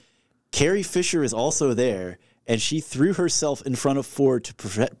wild. Carrie Fisher is also there, and she threw herself in front of Ford to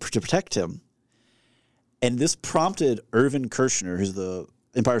protect him. And this prompted Irvin Kershner, who's the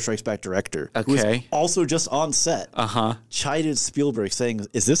Empire Strikes Back director, who was Okay. also just on set, chided Spielberg, saying,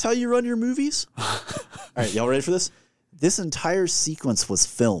 "Is this how you run your movies?" All right, y'all ready for this? This entire sequence was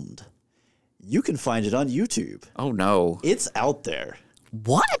filmed. You can find it on YouTube. Oh no. It's out there.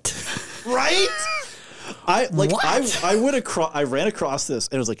 What? Right? I What? went across. I ran across this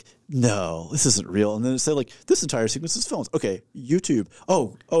and it was like, no, this isn't real. And then it said like, this entire sequence is filmed. Okay, YouTube.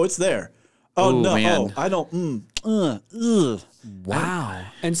 Oh, it's there. Oh Ooh, no, man. I don't. Wow.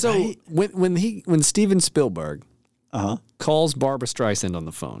 And so when Steven Spielberg calls Barbara Streisand on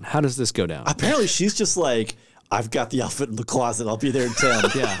the phone, how does this go down? Apparently, she's just like, I've got the outfit in the closet. I'll be there in 10.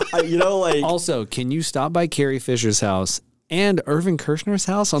 Yeah. Also, can you stop by Carrie Fisher's house and Irvin Kershner's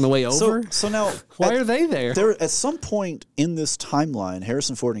house on the way over? So now, Why are they there? At some point in this timeline,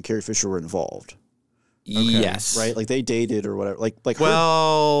 Harrison Ford and Carrie Fisher were involved, Yes. right? Like they dated or whatever. Like her-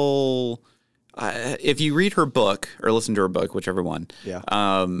 Well, if you read her book or listen to her book, whichever one, Yeah.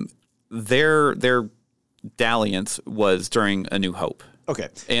 Their dalliance was during A New Hope, okay.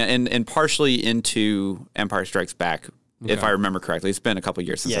 and partially into Empire Strikes Back if I remember correctly. It's been a couple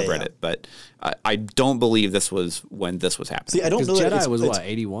years since I've read it, but I don't believe this was when this was happening. See, I don't know. Jedi was what,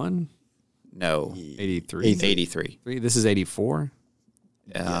 81? No. 83? 83. This is 84?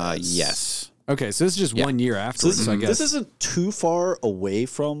 Yes. Okay, so this is just 1 year after. So I guess. this isn't too far away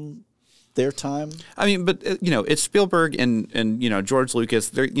from their time. I mean, but it's Spielberg and George Lucas.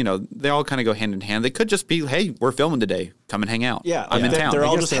 They all kind of go hand in hand. They could just be, hey, we're filming today. Come and hang out. Yeah, I'm in town. They're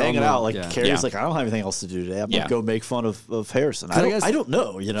all guess just they're hanging all out. the- Like yeah. Carrie's like, I don't have anything else to do today. I'm gonna go make fun of Harrison. I don't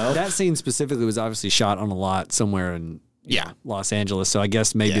know. That scene specifically was obviously shot on a lot somewhere in Los Angeles. So I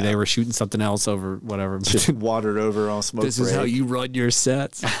guess maybe they were shooting something else over whatever. Just wandered over on smoke. This is how you run your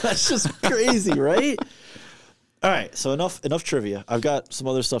sets. That's just crazy, right? All right, so enough trivia. I've got some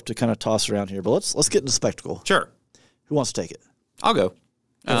other stuff to kind of toss around here, but let's get into spectacle. Sure. Who wants to take it? I'll go.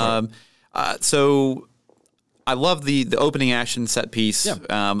 So I love the opening action set piece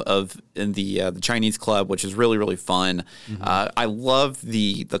of in the Chinese club, which is really, really fun. I love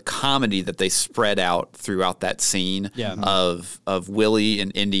the comedy that they spread out throughout that scene of Willie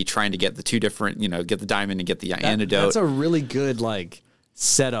and Indy trying to get the two different, get the diamond and get the antidote. That's a really good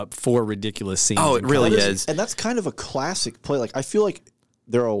setup for ridiculous scenes. Oh, it really is. And that's kind of a classic play. Like, I feel like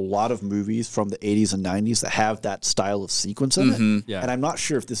there are a lot of movies from the 80s and 90s that have that style of sequence in it. Yeah. And I'm not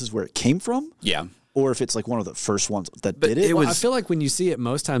sure if this is where it came from. Yeah. Or if it's like one of the first ones that did it. I feel like when you see it,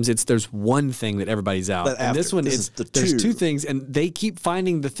 most times there's one thing that everybody's out, and this one is there's two things, and they keep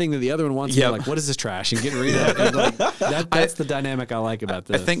finding the thing that the other one wants. And they're like, what is this trash? And getting rid of it. That's the dynamic I like about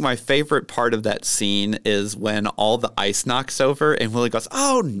this. I think my favorite part of that scene is when all the ice knocks over and Willie goes,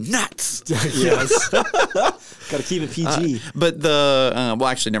 "Oh, nuts!" Yes. Got to keep it PG. But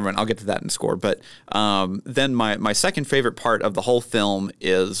actually, never mind. I'll get to that in score. But then my second favorite part of the whole film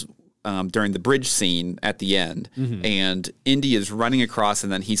is during the bridge scene at the end, and Indy is running across,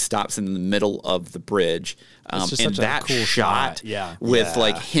 and then he stops in the middle of the bridge. And that cool shot with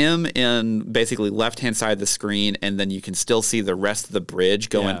like him in basically left-hand side of the screen, and then you can still see the rest of the bridge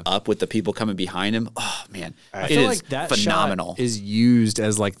going up with the people coming behind him. Oh man, I feel like that phenomenal. Shot is used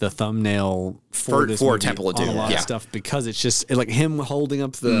as like the thumbnail for Temple of Doom. On a lot of stuff because it's just like him holding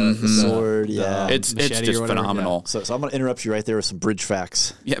up the sword. It's just phenomenal. So I'm going to interrupt you right there with some bridge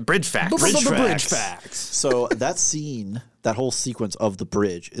facts. Yeah, bridge facts. Bridge facts. So that scene, that whole sequence of the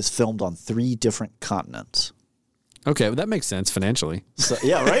bridge is filmed on 3 different continents. Okay, well, that makes sense financially. So,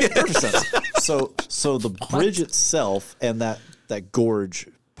 yeah, right? Perfect sense. So the bridge itself and that gorge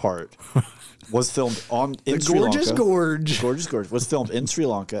part was filmed in Sri Lanka. Gorgeous gorge. Gorgeous gorge was filmed in Sri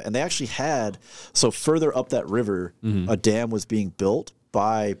Lanka, and they actually had, so further up that river, a dam was being built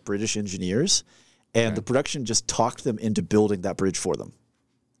by British engineers, and the production just talked them into building that bridge for them.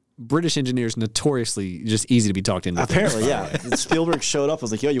 British engineers notoriously just easy to be talked into. Apparently, yeah. Spielberg showed up,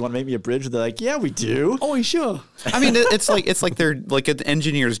 was like, "Yo, you want to make me a bridge?" And they're like, "Yeah, we do." Oh, sure. I mean, it's like they're like an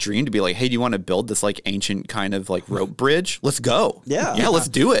engineer's dream to be like, "Hey, do you want to build this like ancient kind of like rope bridge? Let's go." Yeah, let's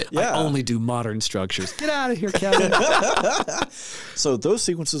do it. Yeah. I only do modern structures. Get out of here, Kevin. So those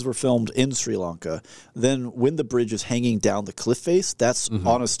sequences were filmed in Sri Lanka. Then when the bridge is hanging down the cliff face, that's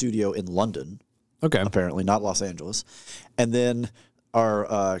on a studio in London. Okay. Apparently, not Los Angeles. And then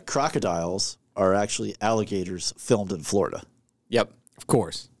our crocodiles are actually alligators filmed in Florida. Yep. Of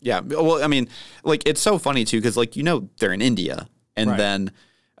course. Yeah. Well, I mean, like it's so funny too because like they're in India and then.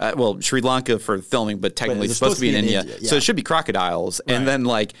 Sri Lanka for filming, but technically it's supposed to be in India. So it should be crocodiles. Right. And then,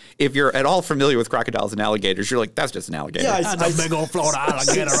 like, if you're at all familiar with crocodiles and alligators, you're like, that's just an alligator. Yeah, that's a big old Florida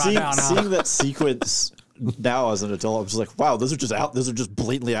alligator right now. Seeing that sequence now as an adult, I'm just like, wow, those are just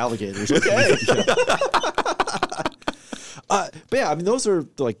blatantly alligators. Okay. But yeah, I mean, those are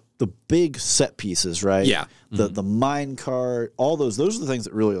like the big set pieces, right? Yeah. The mine cart, all those are the things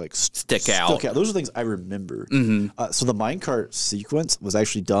that really like stick out. Those are things I remember. So the mine cart sequence was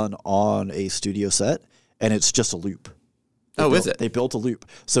actually done on a studio set, and it's just a loop. Is it? They built a loop.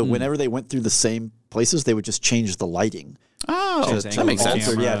 So whenever they went through the same places, they would just change the lighting. Oh, that makes sense.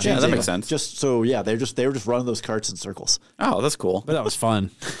 Yeah, that makes sense. Just so they were just running those carts in circles. Oh, that's cool. But that was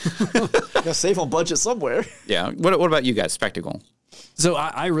fun. Got save on budget somewhere. Yeah. What about you guys? Spectacle. So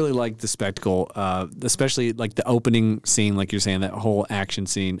I really like the spectacle, especially like the opening scene, like you're saying, that whole action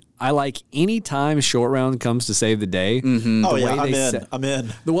scene. I like any time Short Round comes to save the day. Oh yeah, I'm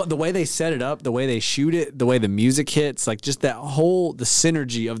in. The way they set it up, the way they shoot it, the way the music hits, like just the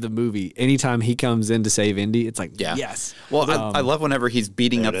synergy of the movie. Anytime he comes in to save Indy, it's like yes. Well, I love whenever he's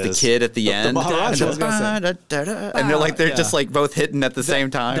beating up the kid at the end, and they're just like both hitting at the same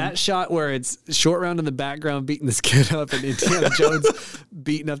time. That shot where it's Short Round in the background beating this kid up, and Indiana Jones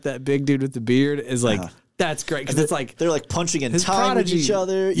beating up that big dude with the beard is like. That's great because it's like they're like punching in his time prodigy. with each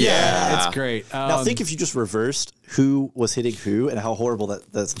other. Yeah. it's great. Now think if you just reversed who was hitting who and how horrible that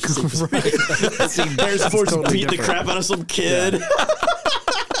scene was. There's Force totally beating the different. crap out of some kid.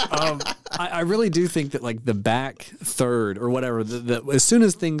 I really do think that like the back third or whatever, as soon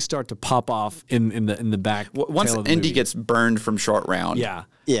as things start to pop off in the back, Once tail of the Indy movie, gets burned from short round. yeah,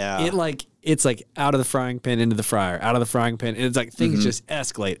 Yeah. it's like out of the frying pan into the fryer, out of the frying pan, and it's like things just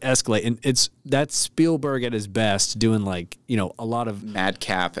escalate, and that's Spielberg at his best, doing like a lot of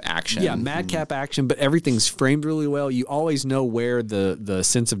Madcap action. yeah madcap action, but everything's framed really well. You always know where the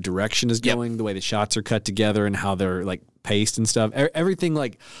sense of direction is going, the way the shots are cut together, and how they're like paced and stuff. Everything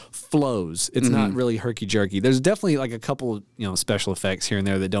like flows. It's not really herky jerky. There's definitely like a couple special effects here and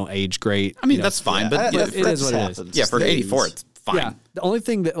there that don't age great. I mean, that's fine, but it is what it is. yeah, for 84, it's fine. Yeah. The only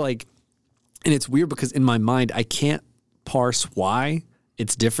thing that like, and it's weird because in my mind, I can't parse why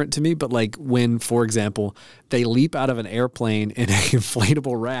it's different to me. But like when, for example, they leap out of an airplane in an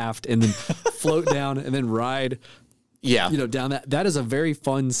inflatable raft and then float down and then ride, Yeah. down that is a very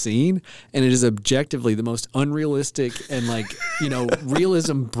fun scene. And it is objectively the most unrealistic and like,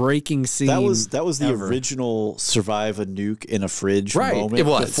 realism breaking scene. That was the ever. original survive a nuke in a fridge Right, moment it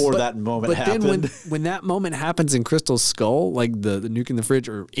was. before that moment But happened. then when that moment happens in Crystal's skull, like the nuke in the fridge,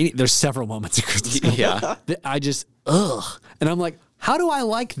 there's several moments in Crystal's skull. Yeah. that I just and I'm like, how do I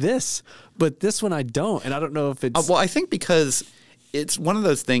like this? But this one I don't, and I don't know if it's Well, I think because it's one of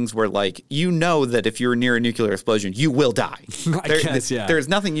those things where, like, that if you're near a nuclear explosion, you will die. guess, yeah. There's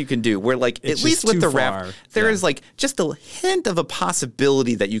nothing you can do. Where, like, It's at least just with too the far. raft, there is, like, just a hint of a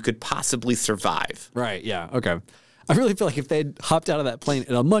possibility that you could possibly survive. right. Yeah. Okay. I really feel like if they'd hopped out of that plane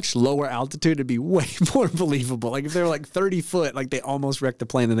at a much lower altitude, it'd be way more believable. Like if they were like 30 foot, like they almost wrecked the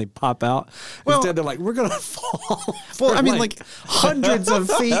plane and they pop out. Instead, they're like, we're going to fall. Well, for, I mean, like hundreds of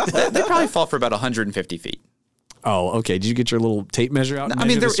feet. they probably fall for about 150 feet. Oh, okay. Did you get your little tape measure out? And I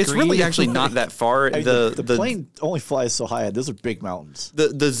mean, measure the it's really screen? actually not that far. I mean, the plane only flies so high. Those are big mountains.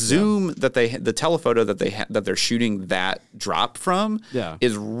 The zoom that the telephoto that they're shooting that drop from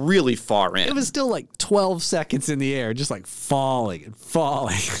is really far in. It was still like 12 seconds in the air, just like falling and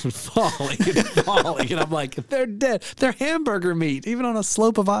falling and falling and falling. And I'm like, they're dead. They're hamburger meat, even on a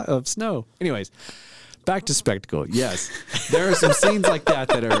slope of snow. Anyways, back to spectacle. Yes, there are some scenes like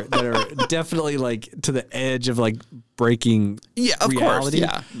that are definitely like to the edge of like breaking reality. Course,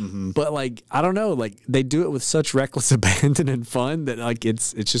 yeah. But like, I don't know, like they do it with such reckless abandon and fun that like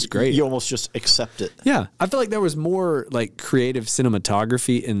it's just great. You almost just accept it. Yeah, I feel like there was more like creative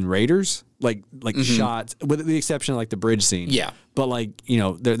cinematography in Raiders, like shots, with the exception of like the bridge scene. Yeah. But like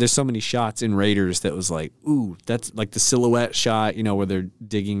there's so many shots in Raiders that was like, ooh, that's like the silhouette shot, where they're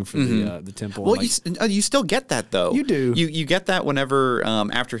digging for the temple. Well, and, like, you still get that though. You do. You get that whenever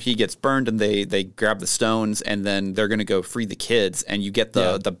after he gets burned and they grab the stones and then they're going to go free the kids and you get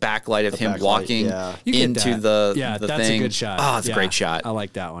the backlight of him backlight, walking yeah. You get into that. the that's thing. a good shot. Oh, it's a great shot. I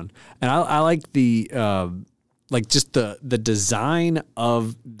like that one, and I like the. Like just the design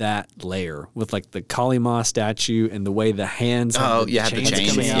of that layer with like the Kali Ma statue and the way the hands have the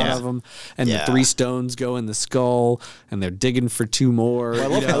chains coming out of them, and the 3 stones go in the skull, and they're digging for 2 more. Well, I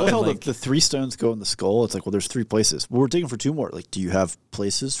love how the 3 stones go in the skull. It's like, well, there's 3 places. Well, we're digging for 2 more. Like, do you have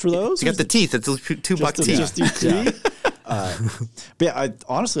places for those? You got the teeth. It's $2 teeth. Just these 3? But yeah, I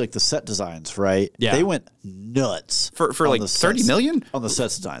honestly like the set designs, right? Yeah. They went nuts For on like the 30 sets- million? on the set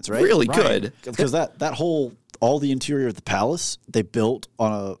designs, right? Really good. Because that whole all the interior of the palace they built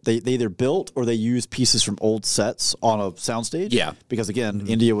on they either built or they used pieces from old sets on a soundstage. Yeah. Because again,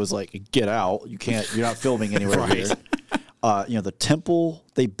 India was like, get out, you're not filming anywhere here. The temple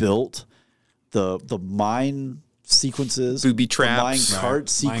they built, the mine sequences, Booby traps. the mine cart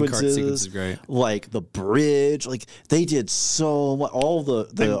sequences, sequence is great. like the bridge, like they did so much. All the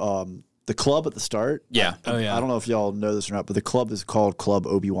club at the start. Yeah. Oh, yeah. I don't know if y'all know this or not, but the club is called Club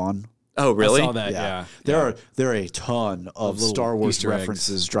Obi-Wan. Oh, really? I saw that. Yeah. There are a ton of little Star Wars Easter eggs.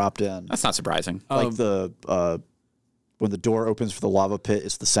 references dropped in. That's not surprising. Like when the door opens for the lava pit,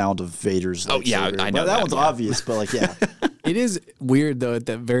 it's the sound of Vader's. Oh, yeah, lightsaber. I know But that, one's yeah. obvious, but like, yeah. It is weird though at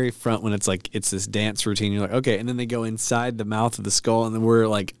that very front when it's like it's this dance routine. You're like, okay, and then they go inside the mouth of the skull, and then we're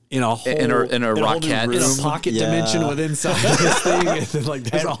like in a whole In a whole new rocket. room. in a pocket Yeah. dimension within inside this thing. And then, like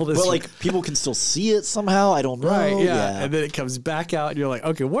there's all this. But like people can still see it somehow. I don't know. Right, yeah. And then it comes back out, and you're like,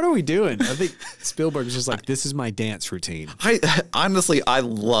 okay, what are we doing? I think Spielberg is just like, this is my dance routine. Honestly, I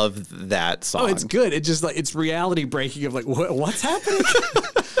love that song. Oh, it's good. It just like it's reality breaking of like, what's happening?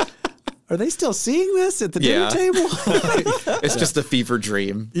 Are they still seeing this at the dinner table? It's just a fever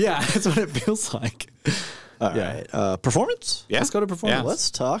dream. Yeah, that's what it feels like. All right. Performance? Yeah. Let's go to performance.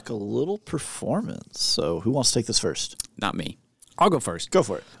 Let's talk a little performance. So who wants to take this first? Not me. I'll go first. Go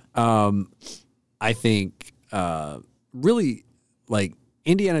for it. I think really like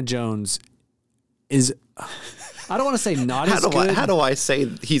Indiana Jones is. I don't want to say not as good. How do I say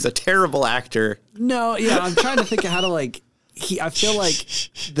he's a terrible actor? No, yeah, I'm trying to think of how to like. I feel like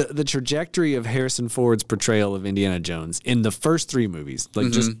the trajectory of Harrison Ford's portrayal of Indiana Jones in the first 3 movies,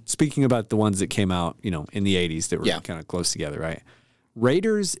 like just speaking about the ones that came out, in the 80s that were kind of close together, right?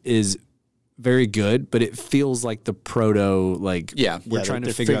 Raiders is very good, but it feels like the proto, like we're trying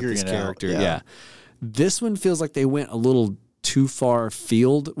to figure out this character. Yeah. This one feels like they went a little too far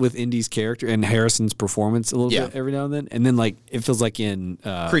field with Indy's character and Harrison's performance a little bit every now and then. And then like it feels like in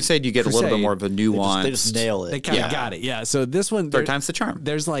Crusade you get a little bit more of a nuance. They just nail it. They kind of got it. Yeah. So this one Third time's the charm.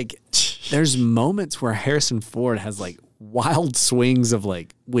 There's moments where Harrison Ford has like wild swings of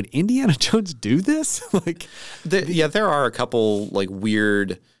like, would Indiana Jones do this? Like there are a couple like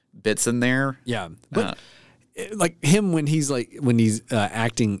weird bits in there. Yeah. But like him when he's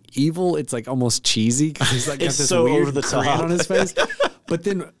acting evil, it's like almost cheesy because he's like got this so weird over the grin top on his face. But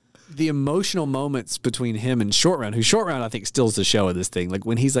then the emotional moments between him and Short Round, who Short Round I think steals the show of this thing. Like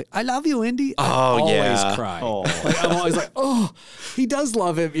when he's like, "I love you, Indy," I always cry. Oh. Like, I'm always like, "Oh, he does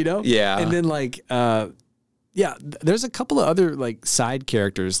love him," Yeah. And then like, there's a couple of other like side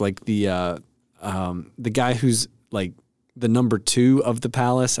characters, like the guy who's like the number 2 of the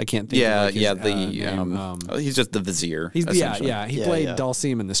palace. I can't think. Of his, he's just the vizier. He played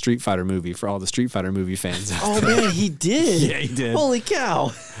Dalsim in the Street Fighter movie for all the Street Fighter movie fans. Oh man, he did. Yeah, he did. Holy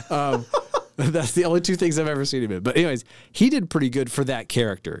cow. That's the only 2 things I've ever seen him in. But anyways, he did pretty good for that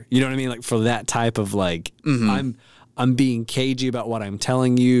character. You know what I mean? Like for that type of like, I'm being cagey about what I'm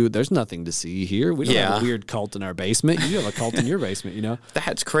telling you. There's nothing to see here. We don't have a weird cult in our basement. You have a cult in your basement,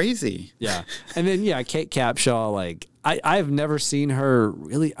 That's crazy. Yeah. And then, Kate Capshaw, like, I've never seen her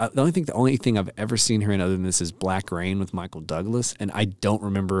really. The only thing I've ever seen her in other than this is Black Rain with Michael Douglas. And I don't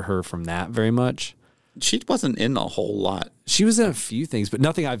remember her from that very much. She wasn't in a whole lot. She was in a few things, but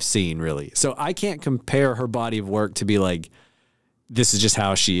nothing I've seen really. So I can't compare her body of work to be like, this is just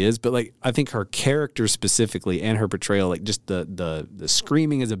how she is. But like, I think her character specifically and her portrayal, like just the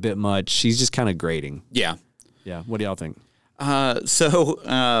screaming is a bit much. She's just kind of grating. Yeah. Yeah. What do y'all think? I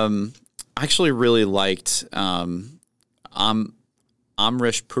actually really liked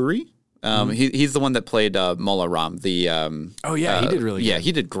Amrish Puri. He's the one that played Mullah Ram. He did really good. Yeah,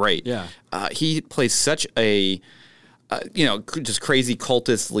 he did great. Yeah. He plays such a just crazy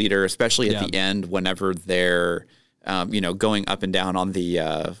cultist leader, especially at the end whenever they're going up and down on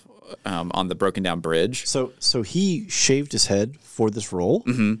the broken down bridge. So he shaved his head for this role,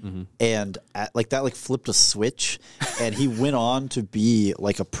 and that flipped a switch, and he went on to be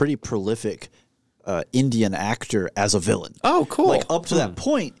like a pretty prolific Indian actor as a villain. Oh, cool! Like up to that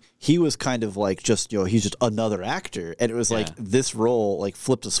point, he was kind of like just he's just another actor, and it was like this role like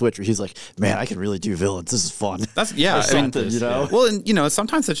flipped a switch where he's like, man, I can really do villains. This is fun. That's something. Well, and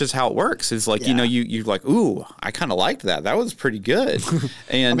sometimes that's just how it works. Is like you're like, ooh, I kind of liked that. That was pretty good.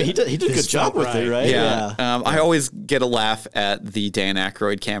 And I mean, he did a good job with it, right? Yeah. I always get a laugh at the Dan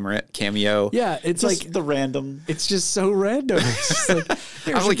Aykroyd cameo. Yeah, it's just like the random. It's just so random. It's just like,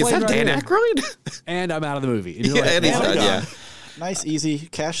 I was like, is that Dan Aykroyd? And I'm out of the movie. And you're and he's done. Yeah. Nice, easy,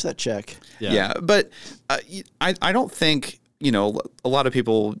 cash that check. Yeah, but I don't think a lot of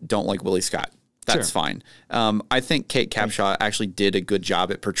people don't like Willie Scott. That's fine. I think Kate Capshaw actually did a good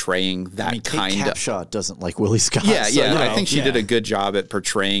job at portraying that kind of. Kate Capshaw doesn't like Willie Scott. Yeah, I think she did a good job at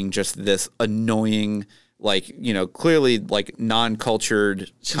portraying just this annoying, clearly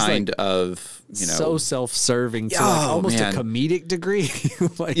non-cultured kind of. So self-serving to almost a comedic degree.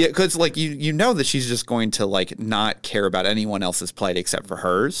 Because you know that she's just going to not care about anyone else's plight except for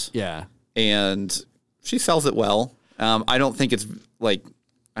hers. Yeah, and she sells it well. I don't think it's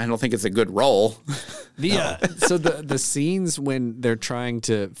a good role. So the scenes when they're trying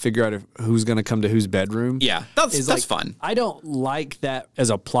to figure out who's going to come to whose bedroom. Yeah, that's fun. I don't like that as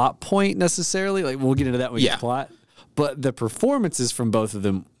a plot point necessarily. Like we'll get into that when we get plot. But the performances from both of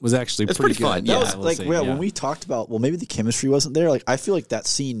them was actually pretty good. Fun. That was when we talked about, maybe the chemistry wasn't there. Like I feel like that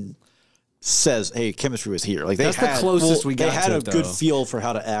scene says, "Hey, chemistry was here." Like that's the closest we got. They had to a it, good feel for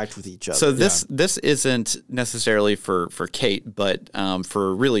how to act with each other. So this isn't necessarily for Kate, but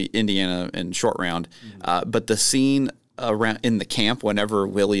for really Indiana and Short Round. But the scene around in the camp whenever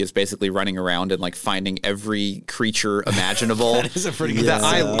Willie is basically running around and finding every creature imaginable. That is a pretty good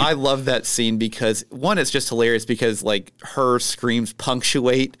scene. I love that scene because one, it's just hilarious because her screams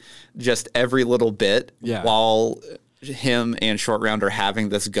punctuate just every little bit while him and Short Round are having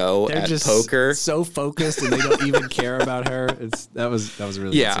this go They're at just poker. so focused and they don't even care about her. That was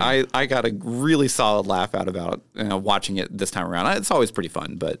really good scene. I got a really solid laugh out about watching it this time around. It's always pretty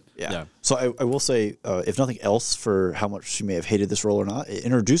fun, but Yeah. So I will say, if nothing else, for how much she may have hated this role or not, it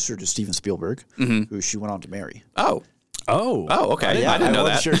introduced her to Steven Spielberg, who she went on to marry. Oh, okay. Yeah, I didn't know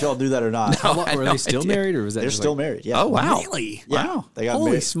wasn't that. sure if y'all knew that or not. How long, were they still married, or was that They're just still like, married. Yeah. Oh, wow. Really? Yeah. Wow. They got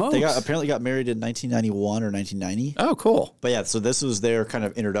Holy married. smokes. They apparently got married in 1991 or 1990. Oh, cool. But yeah, so this was their kind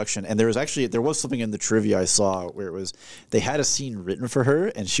of introduction, and there was something in the trivia I saw where it was they had a scene written for her,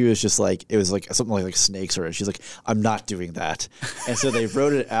 and she was just like, it was like something like snakes, or she's like, I'm not doing that, and so they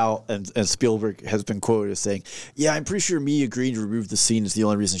wrote it out, and Spielberg has been quoted as saying, yeah, I'm pretty sure me agreeing to remove the scene is the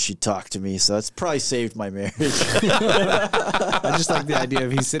only reason she talked to me, so that's probably saved my marriage. I just like the idea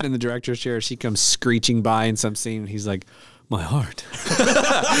of he's sitting in the director's chair, she comes screeching by in some scene, and he's like, my heart.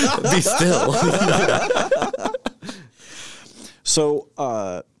 Be still. So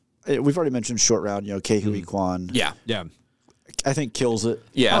we've already mentioned Short Round, Ke Huy Quan. Yeah. Yeah. I think kills it.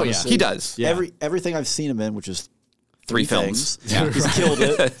 Yeah. Oh, yeah. He does. Yeah. Everything I've seen him in, which is Three films. things, Yeah. he's killed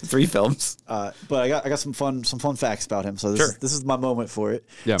it. 3 films. But I got some fun facts about him. So this is my moment for it.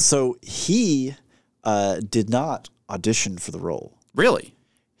 Yeah. So he did not audition for the role. Really?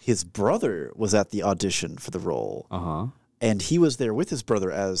 His brother was at the audition for the role. Uh-huh. And he was there with his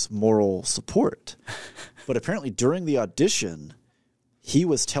brother as moral support. But apparently during the audition, he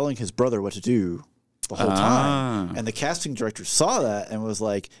was telling his brother what to do the whole time. And the casting director saw that and was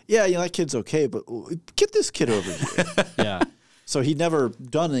like, yeah, that kid's okay, but get this kid over here. Yeah. So he'd never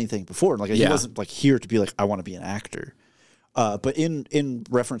done anything before. Like he wasn't like here to be like, I want to be an actor. But in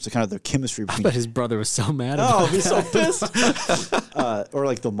reference to kind of the chemistry between, But his brother was so mad about he's so pissed. Or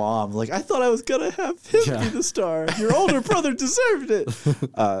like the mom, like, I thought I was gonna have him be the star. Your older brother deserved it.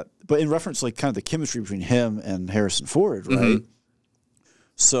 But in reference to like kind of the chemistry between him and Harrison Ford, right?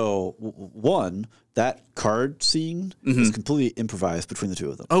 So one, that card scene was completely improvised between the two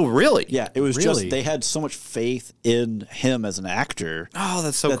of them. Oh, really? Yeah, it was Really? just they had so much faith in him as an actor. Oh,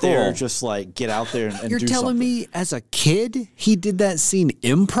 that's so that cool. they were just like, get out there and You're do telling something. me as a kid he did that scene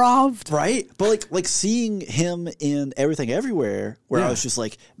improv? Right? But like seeing him in Everything Everywhere, where I was just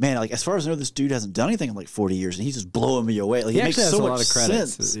like, man, like as far as I know, this dude hasn't done anything in like 40 years, and he's just blowing me away. Like He it makes actually has so a much lot of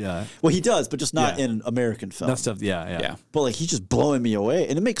credits. sense. Yeah. Well, he does, but just not Yeah. in American film. That stuff, yeah. But like he's just blowing me away,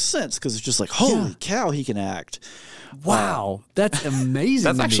 and it makes sense because it's just like, holy cow, he can act. Wow. That's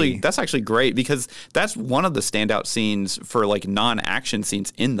amazing. That's actually great because that's one of the standout scenes for like non-action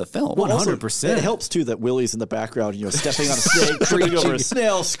scenes in the film. Well, Also, 100%. It helps too that Willie's in the background, stepping on a snake, tripping over a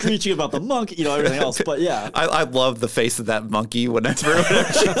snail, screeching about the monkey, everything else. But yeah, I love the face of that monkey whenever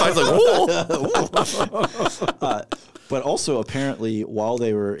she finds like, whoa. But also apparently while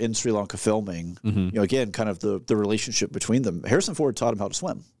they were in Sri Lanka filming, again, kind of the relationship between them. Harrison Ford taught him how to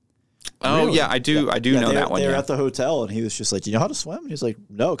swim. Oh Really? yeah, I do know that one. They were Yeah. at the hotel, and he was just like, "Do you know how to swim?" And he's like,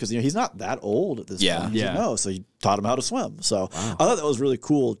 "No," because he's not that old at this point. He's like, no, so he taught him how to swim. So I thought that was really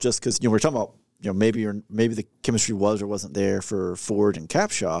cool, just because we're talking about maybe the chemistry was or wasn't there for Ford and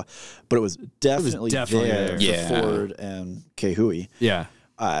Capshaw, but it was definitely there for Ford and Ke Huy. Yeah.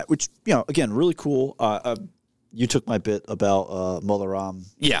 Which again, really cool. You took my bit about Molaram.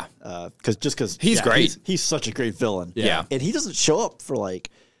 Yeah. Because He's great. He's such a great villain. Yeah. And he doesn't show up for like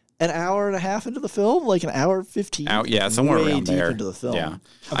an hour and a half into the film, like an hour 15. Somewhere way around deep there. into the film. Yeah.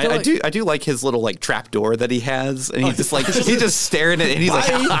 I do like his little like trap door that he has, and he's just like he's just staring at it, and he's like,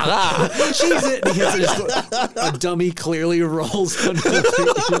 She's it. And he has a dummy clearly rolls under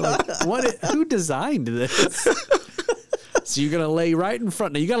the You're like, who designed this? So you're going to lay right in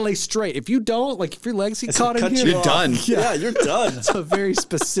front. Now you got to lay straight. If you don't, like if your legs get caught in here, you're done. Yeah, you're done. It's a very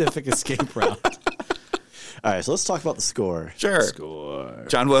specific escape route. All right, so let's talk about the score. Sure. Score.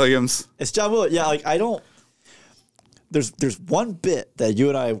 John Williams. It's John Williams. Yeah, like I don't. There's one bit that you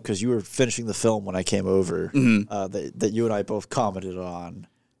and I, because you were finishing the film when I came over, that you and I both commented on.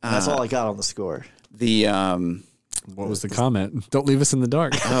 And that's all I got on the score. What was the comment? Don't leave us in the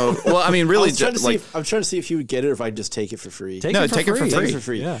dark. Oh, well, I mean, really, I'm trying to see if you would get it or if I'd just take it for free. take it for Take free. it for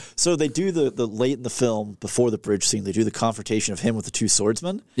free. Yeah. So they do the late in the film, before the bridge scene, they do the confrontation of him with the two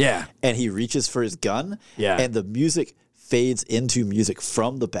swordsmen. Yeah. And he reaches for his gun. Yeah. And the music fades into music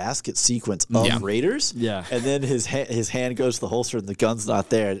from the basket sequence of Raiders. Yeah. And then his hand goes to the holster and the gun's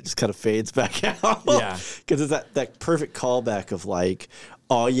not there. And it just kind of fades back out. Yeah. Because it's that perfect callback of like,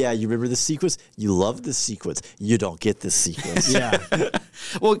 Oh yeah, you remember the sequence? You love the sequence. You don't get this sequence. Yeah.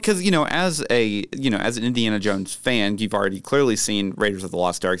 Well, because as an Indiana Jones fan, you've already clearly seen Raiders of the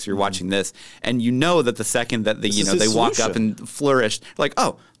Lost Ark. So you're watching this, and you know that the second that they walk up and flourish, like,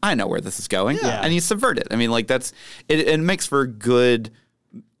 oh, I know where this is going, and you subvert it. I mean, like that's it. It makes for a good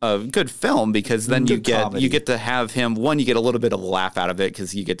film because then you get to have him. One, you get a little bit of a laugh out of it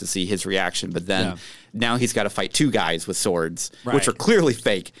because you get to see his reaction, but then now he's got to fight two guys with swords, which are clearly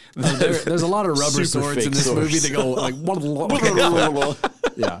fake. There's a lot of rubber swords in this movie that go like,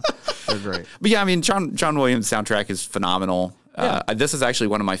 yeah, they're great. But yeah, I mean, John Williams' soundtrack is phenomenal. This is actually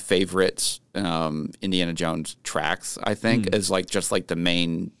one of my favorite Indiana Jones tracks. I think is like just like the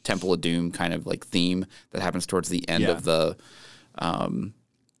main Temple of Doom kind of like theme that happens towards the end of the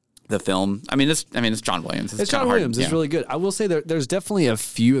film. I mean, it's John Williams. It's John Williams. It's really good. I will say there's definitely a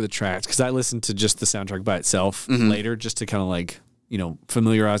few of the tracks because I listened to just the soundtrack by itself later just to kind of like,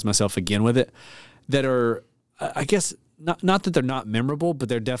 familiarize myself again with it that are, I guess, not that they're not memorable, but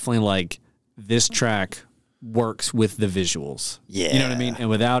they're definitely like this track works with the visuals. Yeah. You know what I mean? And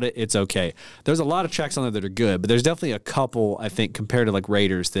without it, it's okay. There's a lot of tracks on there that are good, but there's definitely a couple, I think, compared to like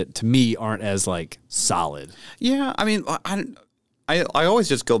Raiders that to me aren't as like solid. Yeah. I mean, I always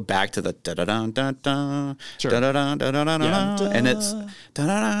just go back to the da da da da da da da da da da da, and it's da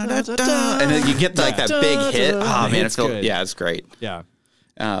da da da da, and then you get like that big hit. Oh man, it's great. Yeah.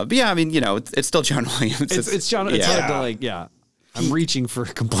 But yeah, I mean, it's still John Williams. It's John. It's hard to like. Yeah. I'm reaching for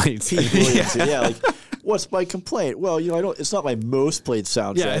complaints. Like, what's my complaint? Well, I don't. It's not my most played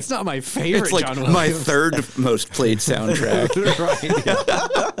soundtrack. Yeah, it's not my favorite. It's like John Williams. my third most played soundtrack.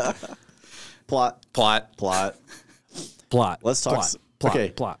 Plot. Let's talk. Plot.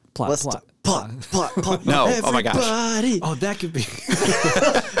 Plot. No. Everybody. Oh my gosh. Oh, that could be.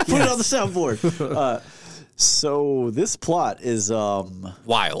 Put it on the soundboard. So this plot is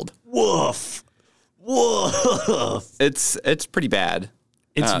Wild. woof. It's pretty bad.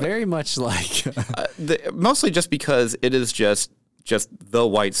 It's very much like Mostly just because it is just the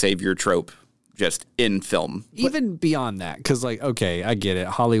white savior trope just in film. even beyond that, because like, okay, I get it.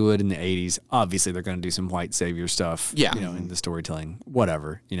 Hollywood in the 80s, obviously they're going to do some white savior stuff. Yeah. In the storytelling,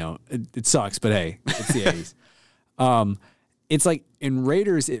 whatever. It sucks, but hey, it's the 80s. It's like in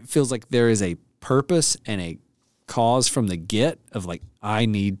Raiders, it feels like there is a purpose and a cause from the get of like, I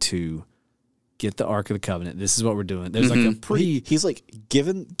need to get the Ark of the Covenant. This is what we're doing. There's like a pretty. He's like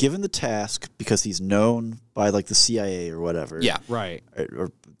given the task because he's known by like the CIA or whatever. Yeah. Right.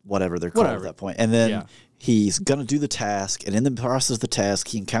 Or whatever they're called at that point. And then he's gonna do the task, and in the process of the task,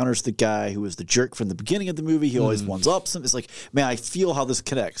 he encounters the guy who was the jerk from the beginning of the movie. He always ones ups him. It's like, man, I feel how this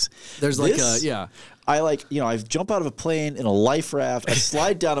connects. There's I jump out of a plane in a life raft. I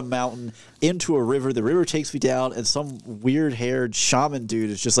slide down a mountain into a river. The river takes me down, and some weird-haired shaman dude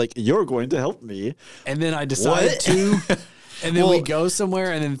is just like, "You're going to help me." And then I decide to, and then we go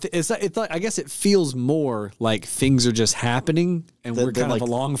somewhere, and then it's like I guess it feels more like things are just happening, and we're kind of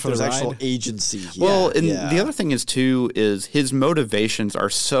along for the ride. There's actual agency. Well, and the other thing is too is his motivations are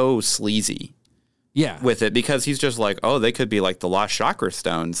so sleazy. Yeah, with it because he's just like, oh, they could be like the lost chakra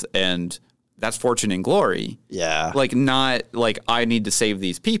stones, and that's fortune and glory. Yeah. Like, not like I need to save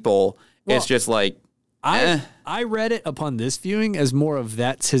these people. Well, it's just like, I read it upon this viewing as more of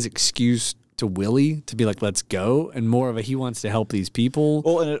that's his excuse to Willie to be like, let's go, and more of a he wants to help these people.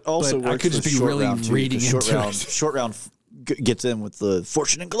 Well, and it also works I could just be really reading into it. Short round gets in with the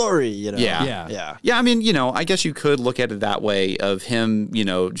fortune and glory, Yeah. I mean, I guess you could look at it that way of him,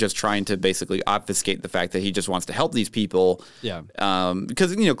 just trying to basically obfuscate the fact that he just wants to help these people. Yeah.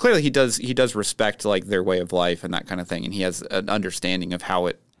 Because clearly he does respect like their way of life and that kind of thing, and he has an understanding of how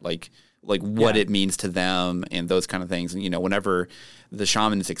it like what it means to them and those kind of things. And whenever the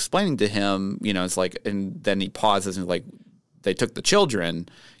shaman is explaining to him, it's like, and then he pauses and like, they took the children,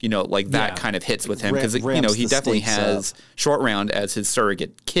 that kind of hits with him because, he definitely has Short Round as his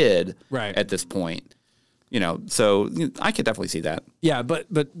surrogate kid at this point, so I could definitely see that. Yeah. But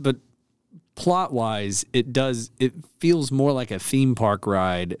plot wise, it feels more like a theme park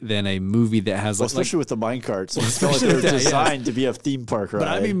ride than a movie that has especially with the mine carts. It felt like they're designed to be a theme park ride. But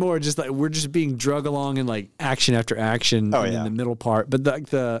I mean more just like we're just being drug along in like action after action in the middle part. But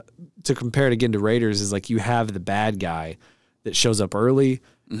to compare it again to Raiders is like you have the bad guy that shows up early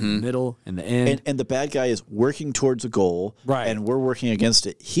in the middle, and the end. And the bad guy is working towards a goal, Right. and we're working against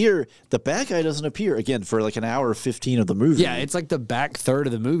it. Here, the bad guy doesn't appear, again, for like an hour 15 of the movie. Yeah, it's like the back third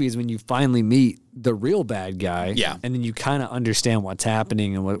of the movie is when you finally meet the real bad guy. Yeah. And then you kind of understand what's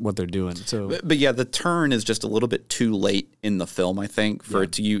happening and what they're doing. So But yeah, the turn is just a little bit too late in the film, I think, for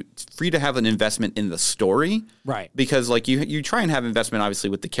you to have an investment in the story. Right. Because like you try and have investment obviously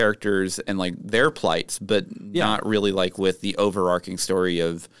with the characters and like their plights, but not really like with the overarching story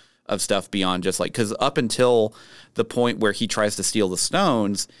of stuff beyond just like, because up until the point where he tries to steal the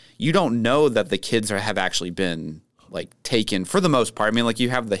stones, you don't know that the kids have actually been like taken for the most part. I mean, like you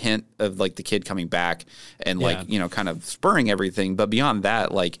have the hint of like the kid coming back and like, you know, kind of spurring everything. But beyond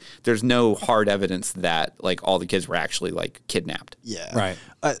that, like there's no hard evidence that like all the kids were actually like kidnapped. Yeah. Right.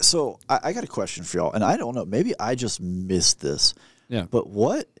 So I got a question for y'all, and I don't know, maybe I just missed this. Yeah. But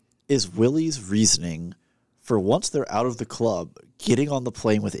what is Willie's reasoning for once they're out of the club getting on the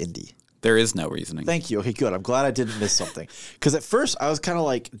plane with Indy? There is no reasoning. Thank you. Okay, good. I'm glad I didn't miss something. Because at first I was kind of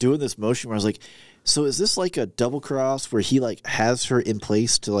like doing this motion where I was like, so is this like a double cross where he like has her in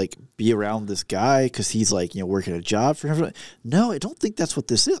place to like be around this guy because he's like, you know, working a job for him? No, I don't think that's what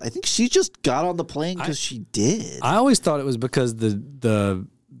this is. I think she just got on the plane because she did. I always thought it was because the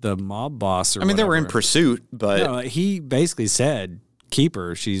mob boss or I mean, they were in whatever- pursuit, but No, he basically said, keep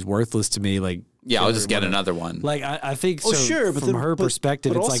her. She's worthless to me. Like, yeah, kill I'll her, just get whatever. another one. Like, I think Oh, so sure, but from then- her but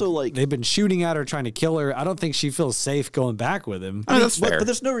perspective, it's also, like like- they've been shooting at her, trying to kill her. I don't think she feels safe going back with him. I mean, that's fair. But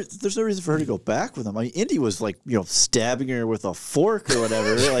there's no reason for her to go back with him. I mean, Indy was like, you know, stabbing her with a fork or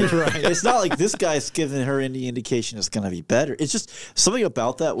whatever. Like, It's not like this guy's giving her any indication it's going to be better. It's just something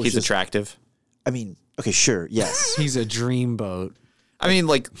about that was He's just, attractive. I mean, okay, sure, yes. He's a dreamboat. I mean,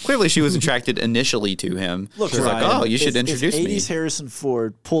 like clearly she was attracted initially to him. Look, She's like, Ryan, oh, you should if introduce 80s me. Harrison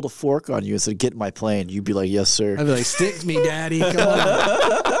Ford pulled a fork on you and said, "Get in my plane," you'd be like, "Yes, sir." I'd be like, stick me, daddy. Come on.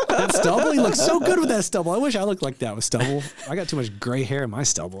 That stubble, he looks so good with that stubble. I wish I looked like that with stubble. I got too much gray hair in my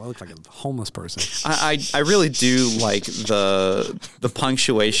stubble. I look like a homeless person. I really do like the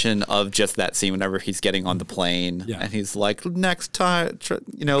punctuation of just that scene whenever he's getting on the plane and he's like, next time,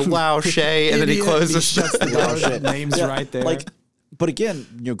 you know, Lao Shay, and then he closes. shuts the door. That name's right there. Like, but again,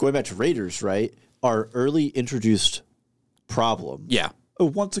 you know, going back to Raiders, right? Our early introduced problem. Yeah.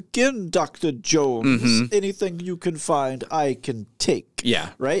 Once again, Dr. Jones, anything you can find, I can take. Yeah.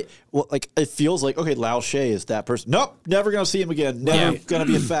 Right? Well, like, it feels like, okay, Lao Shay is that person. Nope, never going to see him again. Never going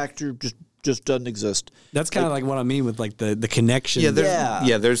to be a factor. Just doesn't exist. That's kind of like what I mean with like the connection.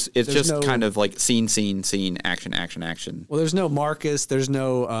 There's it's There's just no- kind of like scene, action, action. Well, there's no Marcus. There's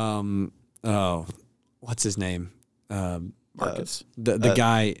no what's his name? Marcus. The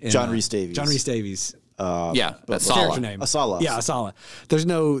guy in, John Rhys Davies. John Rhys Davies. Yeah, that's Character Sala. name. Asala. Yeah, Asala. There's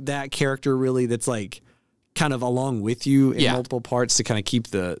no that character really that's like kind of along with you in multiple parts to kind of keep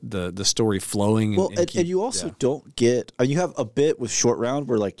the story flowing. Well, and keep, you also don't get. I mean, you have a bit with Short Round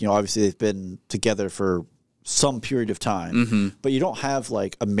where, like, you know, obviously they've been together for some period of time, but you don't have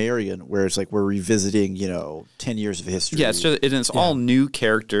like a Marion where it's like we're revisiting, you know, 10 years of history. Yeah, it's all new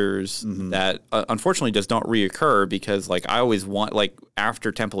characters that unfortunately just don't reoccur because like I always want like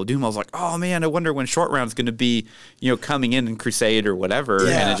after Temple of Doom I was like, oh man, I wonder when Short Round's going to be, you know, coming in Crusade or whatever,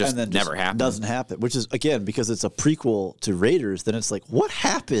 and it just never happened. Doesn't happen, which is again because it's a prequel to Raiders. Then it's like, what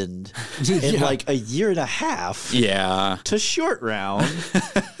happened in like a year and a half? Yeah, to Short Round.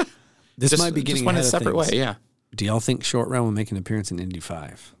 This might be getting just went a ahead of separate way. things. Yeah. Do y'all think Short Round will make an appearance in Indy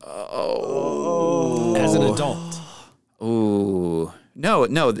 5? Oh, as an adult. Ooh. No,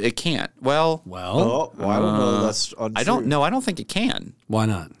 it can't. Well, Oh, well, I don't know. That's untrue. I don't know. I don't think it can Why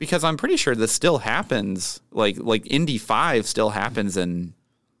not? because I'm pretty sure this still happens. Like Indy 5 still happens in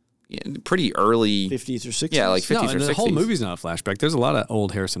pretty early 50s or 60s. Yeah, like 50s No, or 60s. the whole movie's not a flashback. There's a lot of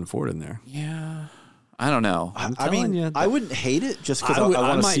old Harrison Ford in there. Yeah. I don't know. I'm I telling mean, you. I wouldn't hate it just because I, I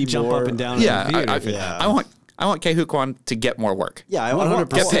want to might see jump more. up and down. Yeah, in the theater if it happened. I want Ke Huy Quan to get more work. Yeah, I want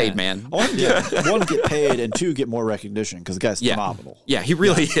to Get paid, man. I want to get one, get paid, and two, get more recognition because the guy's Yeah. phenomenal. Yeah, he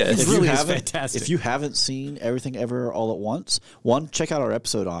really is. It really is haven't- fantastic. If you haven't seen Everything Ever All at Once, one, check out our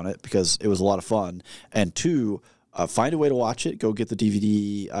episode on it because it was a lot of fun, and two, find a way to watch it. Go get the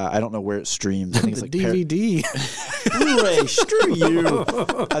DVD. I don't know where it streams. I think it's The like DVD. Blu-ray. Screw you.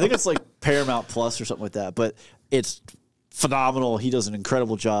 I think it's like Paramount Plus or something like that. But it's phenomenal. He does an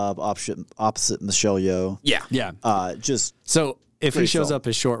incredible job opposite Michelle Yeoh. Yeah. Yeah. Just So if he Great shows film. up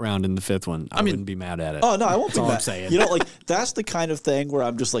as Short Round in the fifth one, I wouldn't be mad at it. oh no, I won't be all mad. I'm saying. You know, like that's the kind of thing where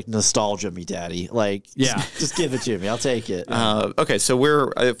I'm just like nostalgia me, daddy. Like, Yeah. just give it to me. I'll take it. Okay, so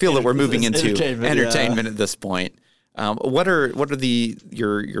I feel that we're moving It's into entertainment, at this point. What are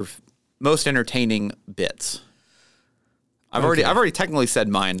your most entertaining bits? I've already technically said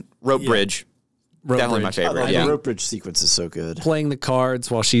mine. Rope bridge. Definitely my favorite. The rope bridge sequence is so good. Playing the cards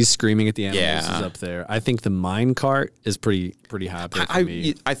while she's screaming at the animals is up there. I think the mine cart is pretty high up there for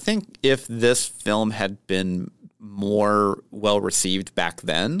me. I think if this film had been more well received back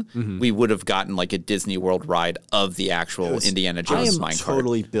then, we would have gotten like a Disney World ride of the actual Indiana Jones mine cart.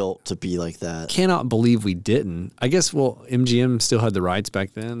 Totally built to be like that. Cannot believe we didn't. I guess MGM still had the rights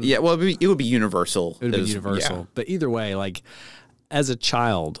back then. Yeah, well, it would be Universal. It would be Universal. Yeah. But either way, like as a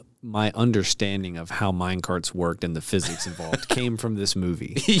child, my understanding of how minecarts worked and the physics involved came from this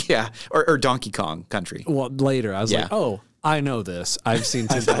movie. Yeah, or Donkey Kong Country. Well, later I was like, oh, I know this. I've seen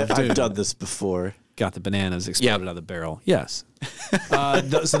Temple of Doom. I've done this before. Got the bananas exploded out of the barrel. Yes.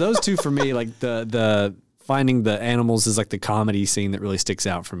 So those two for me, like the finding the animals is like the comedy scene that really sticks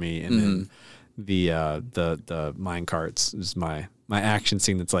out for me, and then the mine carts is my action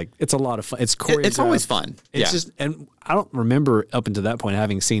scene. That's like it's a lot of fun. It's choreographed. It's always fun. It's just, and I don't remember up until that point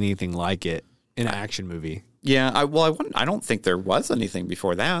having seen anything like it in an action movie. Yeah, I don't think there was anything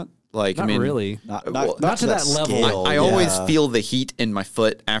before that. Like, not really, not to that level. I always feel the heat in my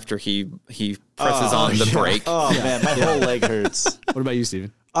foot after he presses on the brake. Oh man, my whole leg hurts. What about you,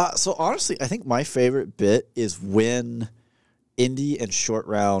 Steven? So honestly, I think my favorite bit is when Indy and Short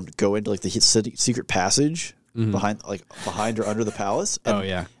Round go into like the secret passage behind or under the palace.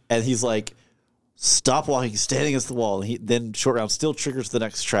 And, and he's like, stop walking, standing against the wall. And then Short Round still triggers the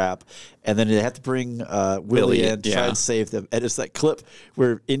next trap, and then they have to bring Willie in to try and save them. And it's that clip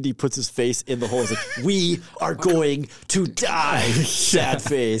where Indy puts his face in the hole. He's like, "We are going to die." Sad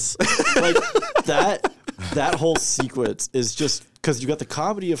face. Like that whole sequence is just because you got the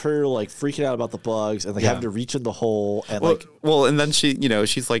comedy of her like freaking out about the bugs and like having to reach in the hole and and then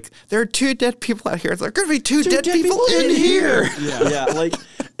she's like, "There are 2 dead people out here. There are going to be 2 dead people in here." Yeah, like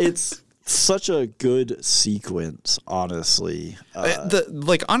it's such a good sequence, honestly.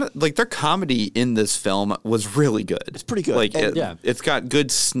 Their comedy in this film was really good. It's pretty good. Like, it's got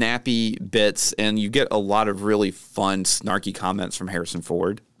good snappy bits, and you get a lot of really fun, snarky comments from Harrison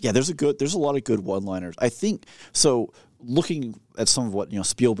Ford. Yeah, there's a lot of good one-liners. I think so. Looking at some of what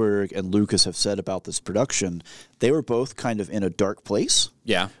Spielberg and Lucas have said about this production, they were both kind of in a dark place.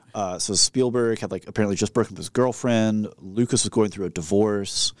 Yeah. So Spielberg had apparently just broken up with his girlfriend. Lucas was going through a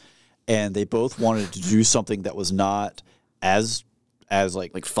divorce. And they both wanted to do something that was not as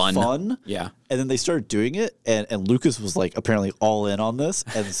fun. Yeah. And then they started doing it, and Lucas was like apparently all in on this,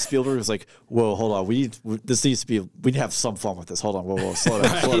 and Spielberg was like, "Whoa, hold on, we need to have some fun with this. Hold on, whoa, slow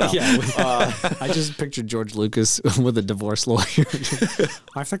down." I just pictured George Lucas with a divorce lawyer.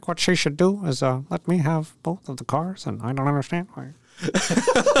 I think what she should do is let me have both of the cars, and I don't understand why.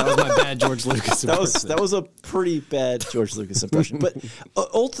 That was my bad George Lucas impression. That was a pretty bad George Lucas impression. But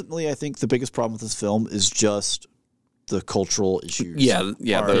ultimately, I think the biggest problem with this film is just the cultural issues.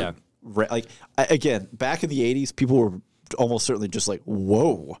 Again, back in the 80s, people were almost certainly just like,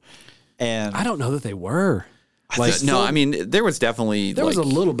 whoa. And I don't know that they were. There was definitely was a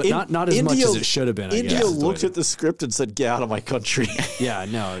little bit, not as much as it should have been. India looked at the script and said, "Get out of my country." Yeah,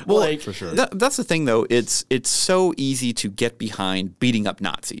 no, well, for sure. That's the thing, though. It's so easy to get behind beating up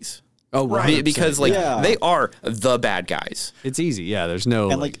Nazis. Oh, right. Because they are the bad guys. It's easy. Yeah, there's no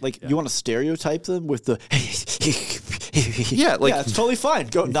you want to stereotype them with the it's totally fine.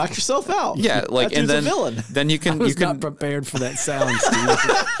 Go knock yourself out. Yeah, that dude's a villain. Then you can not prepared for that sound, Steve.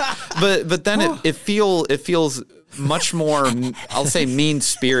 but then it feels much more, I'll say,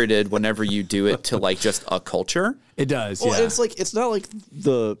 mean-spirited whenever you do it to just a culture. It does. Well, it's not like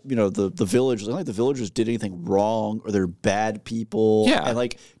the villagers. It's not like the villagers did anything wrong or they're bad people. Yeah,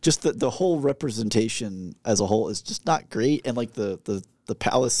 and just the whole representation as a whole is just not great. And the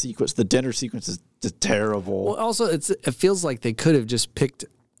palace sequence, the dinner sequence is just terrible. Well, also it feels like they could have just picked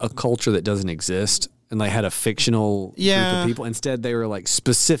a culture that doesn't exist and had a fictional group of people. Instead, they were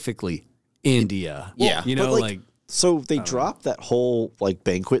specifically India. So they dropped that whole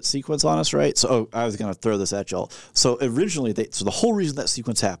banquet sequence on us, right? So I was going to throw this at y'all. So originally, the whole reason that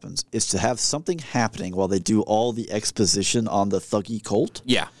sequence happens is to have something happening while they do all the exposition on the thuggy cult.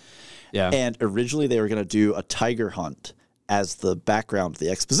 Yeah. And originally they were going to do a tiger hunt as the background of the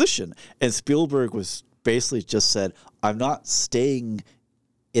exposition. And Spielberg was basically just said, "I'm not staying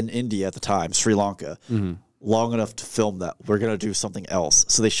in India at the time, Sri Lanka, long enough to film that. We're going to do something else."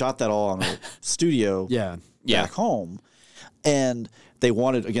 So they shot that all on a studio. Back home, and they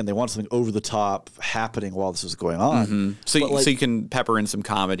wanted something over the top happening while this was going on. Mm-hmm. So you can pepper in some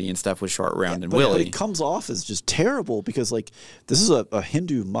comedy and stuff with Short Round and Willie. But it comes off as just terrible because this is a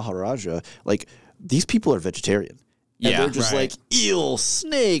Hindu Maharaja. These people are vegetarian. And Yeah, they're just right. like eel,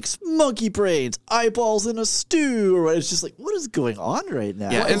 snakes, monkey brains, eyeballs in a stew, or what. It's just like, what is going on right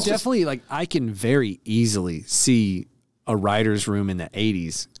now? Yeah, Well, it's definitely like I can very easily see a writer's room in the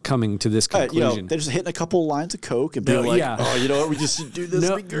 80s coming to this conclusion. they're just hitting a couple lines of coke and being No, like, yeah. oh, you know what, we just should do this,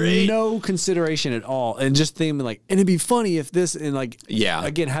 no, it'd be great. no consideration at all, and just thinking like, and it'd be funny if this, and like, Yeah.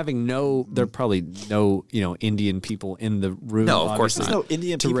 again, having there are probably no Indian people in the room. No, of course obviously, There's no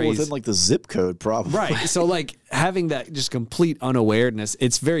Indian to people raise- within like the zip code, probably. Right. So like having that just complete unawareness,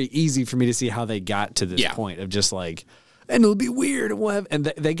 it's very easy for me to see how they got to this Yeah. point of just like, and it'll be weird and we'll have, and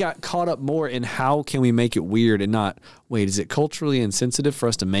they got caught up more in how can we make it weird and not, wait, is it culturally insensitive for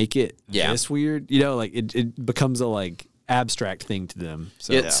us to make it this weird? Like it becomes a like abstract thing to them.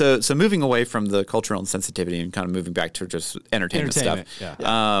 So Yeah, so moving away from the cultural insensitivity and kind of moving back to just entertainment stuff.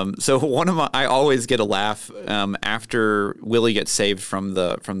 Yeah. So I always get a laugh after Willie gets saved from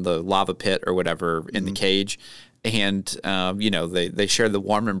the lava pit or whatever in the cage, and they share the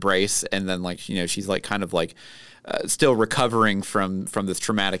warm embrace, and then she's like kind of like. Still recovering from this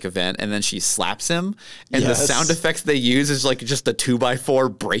traumatic event, and then she slaps him, and the sound effects they use is like just a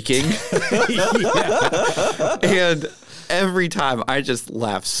 2x4 breaking. And every time I just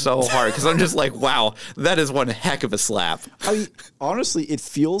laugh so hard because I'm just like, wow, that is one heck of a slap. I mean, honestly, it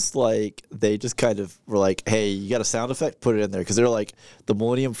feels like they just kind of were like, hey, you got a sound effect? Put it in there. Because they're like the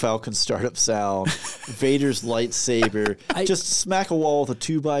Millennium Falcon startup sound, Vader's lightsaber, just smack a wall with a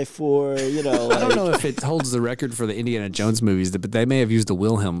 2x4, I don't know if it holds the record for the Indiana Jones movies, but they may have used the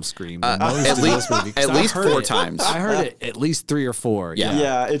Wilhelm scream. At least 4 times. I heard it at least 3 or 4.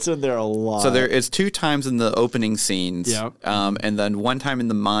 Yeah, it's in there a lot. So there is 2 times in the opening scenes. Yeah. And then 1 time in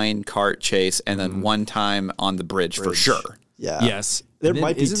the mine cart chase, and then 1 time on the bridge for sure. Yeah. Yes. There And then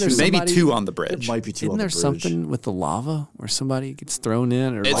might be isn't there two. Maybe somebody- 2 on the bridge. It might be 2 Isn't on the there bridge. something with the lava where somebody gets thrown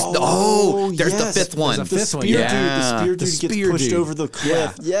in? Or It's like, there's yes. the 5th one. There's a The 5th one, spear yeah. dude, the spear The dude spear gets pushed dude. over the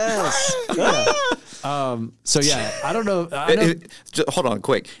cliff. Yes. Yeah. so yeah, I don't know. Hold on,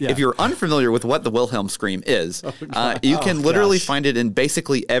 quick. Yeah. If you're unfamiliar with what the Wilhelm scream is, you can literally find it in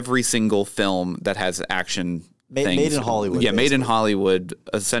basically every single film that has action things. Made in Hollywood. Yeah, made in basically. Hollywood,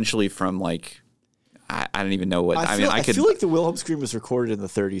 essentially from like, I don't even know what. I feel like the Wilhelm scream was recorded in the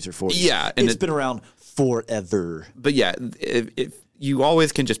 30s or 40s. Yeah, and it's been around forever. But yeah, if you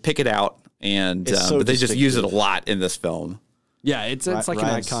always can just pick it out, and so but they just use it a distinctive. lot in this film. Yeah, it's like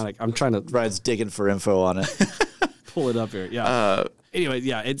Ryan's- an iconic. I'm trying to Ryan's digging for info on it. pull it up here. Yeah. Anyway,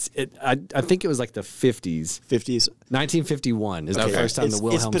 yeah, I think it was like the 50s. 50s. 1951 is the first time the It's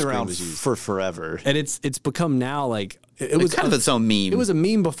Wilhelm been scream around was used. for forever. And it's become now like it It's was kind of its own meme. It was a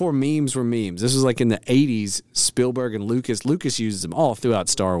meme before memes were memes. This was like in the 80s. Spielberg and Lucas uses them all throughout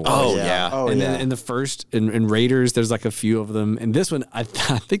Star Wars. Oh, yeah. Oh, and yeah. then in the first in Raiders, there's like a few of them. And this one, I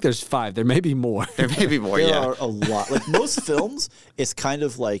think there's 5. There may be more. There may be more. There Yeah. are a lot. Like most films, it's kind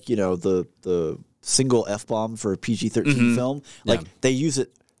of like, the single F-bomb for a PG-13 film. Like they use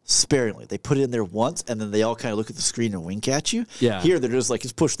it sparingly. They put it in there once, and then they all kind of look at the screen and wink at you. Yeah. Here, they're just like,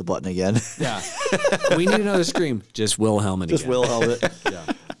 just push the button again. Yeah. We need another scream. Just Wilhelm Just again. Wilhelm it. Yeah.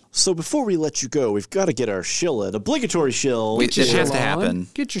 So before we let you go, we've got to get our shill in. Obligatory shill. It has Shill to on. happen.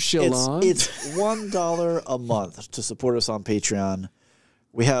 Get your shill on. It's $1 a month to support us on Patreon.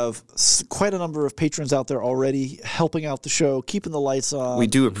 We have quite a number of patrons out there already helping out the show, keeping the lights on. We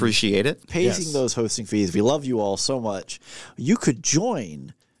do appreciate it. paying Yes. those hosting fees. We love you all so much. You could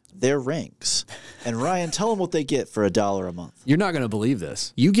join their ranks. And Ryan, tell them what they get for $1 a month. You're not going to believe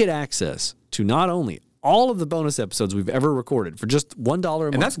this. You get access to not only all of the bonus episodes we've ever recorded for just $1 a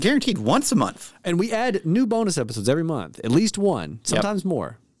month. And that's guaranteed once a month. And we add new bonus episodes every month, at least one, sometimes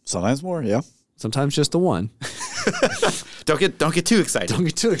more, Sometimes more, yeah. sometimes just the one. Don't get too excited. Don't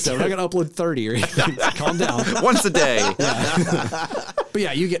get too excited. We're not going to upload 30 or anything. Calm down. Once a day. But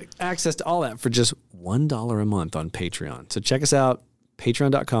yeah, you get access to all that for just $1 a month on Patreon. So check us out,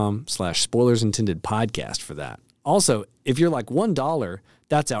 patreon.com/spoilersintendedpodcast for that. Also, if you're like $1,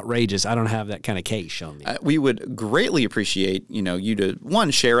 that's outrageous. I don't have that kind of cash on me. We would greatly appreciate, you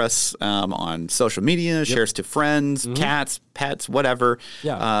to share us on social media, share us to friends, cats, pets, whatever.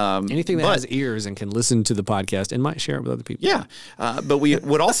 Yeah. Anything that has ears and can listen to the podcast and might share it with other people. Yeah, but we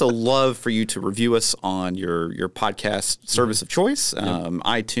would also love for you to review us on your podcast service of choice,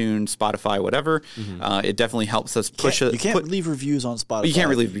 iTunes, Spotify, whatever. It definitely helps us push it. You can't leave reviews on Spotify. You can't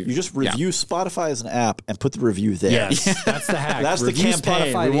really leave You just review Spotify as an app and put the review there. Yes. That's the hack. That's the Review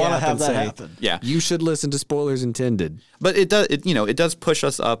campaign. Spotify We the want to app have and that say, happen. Yeah. You should listen to spoilers intended. But it does, it does push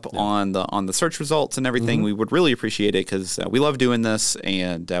us up on the search results and everything. We would really appreciate it because we love doing this,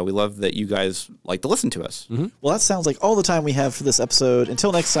 and we love that you guys like to listen to us. Well, that sounds like all the time we have for this episode.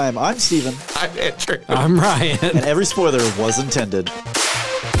 Until next time, I'm Steven, I'm Andrew. I'm Ryan. and every spoiler was intended.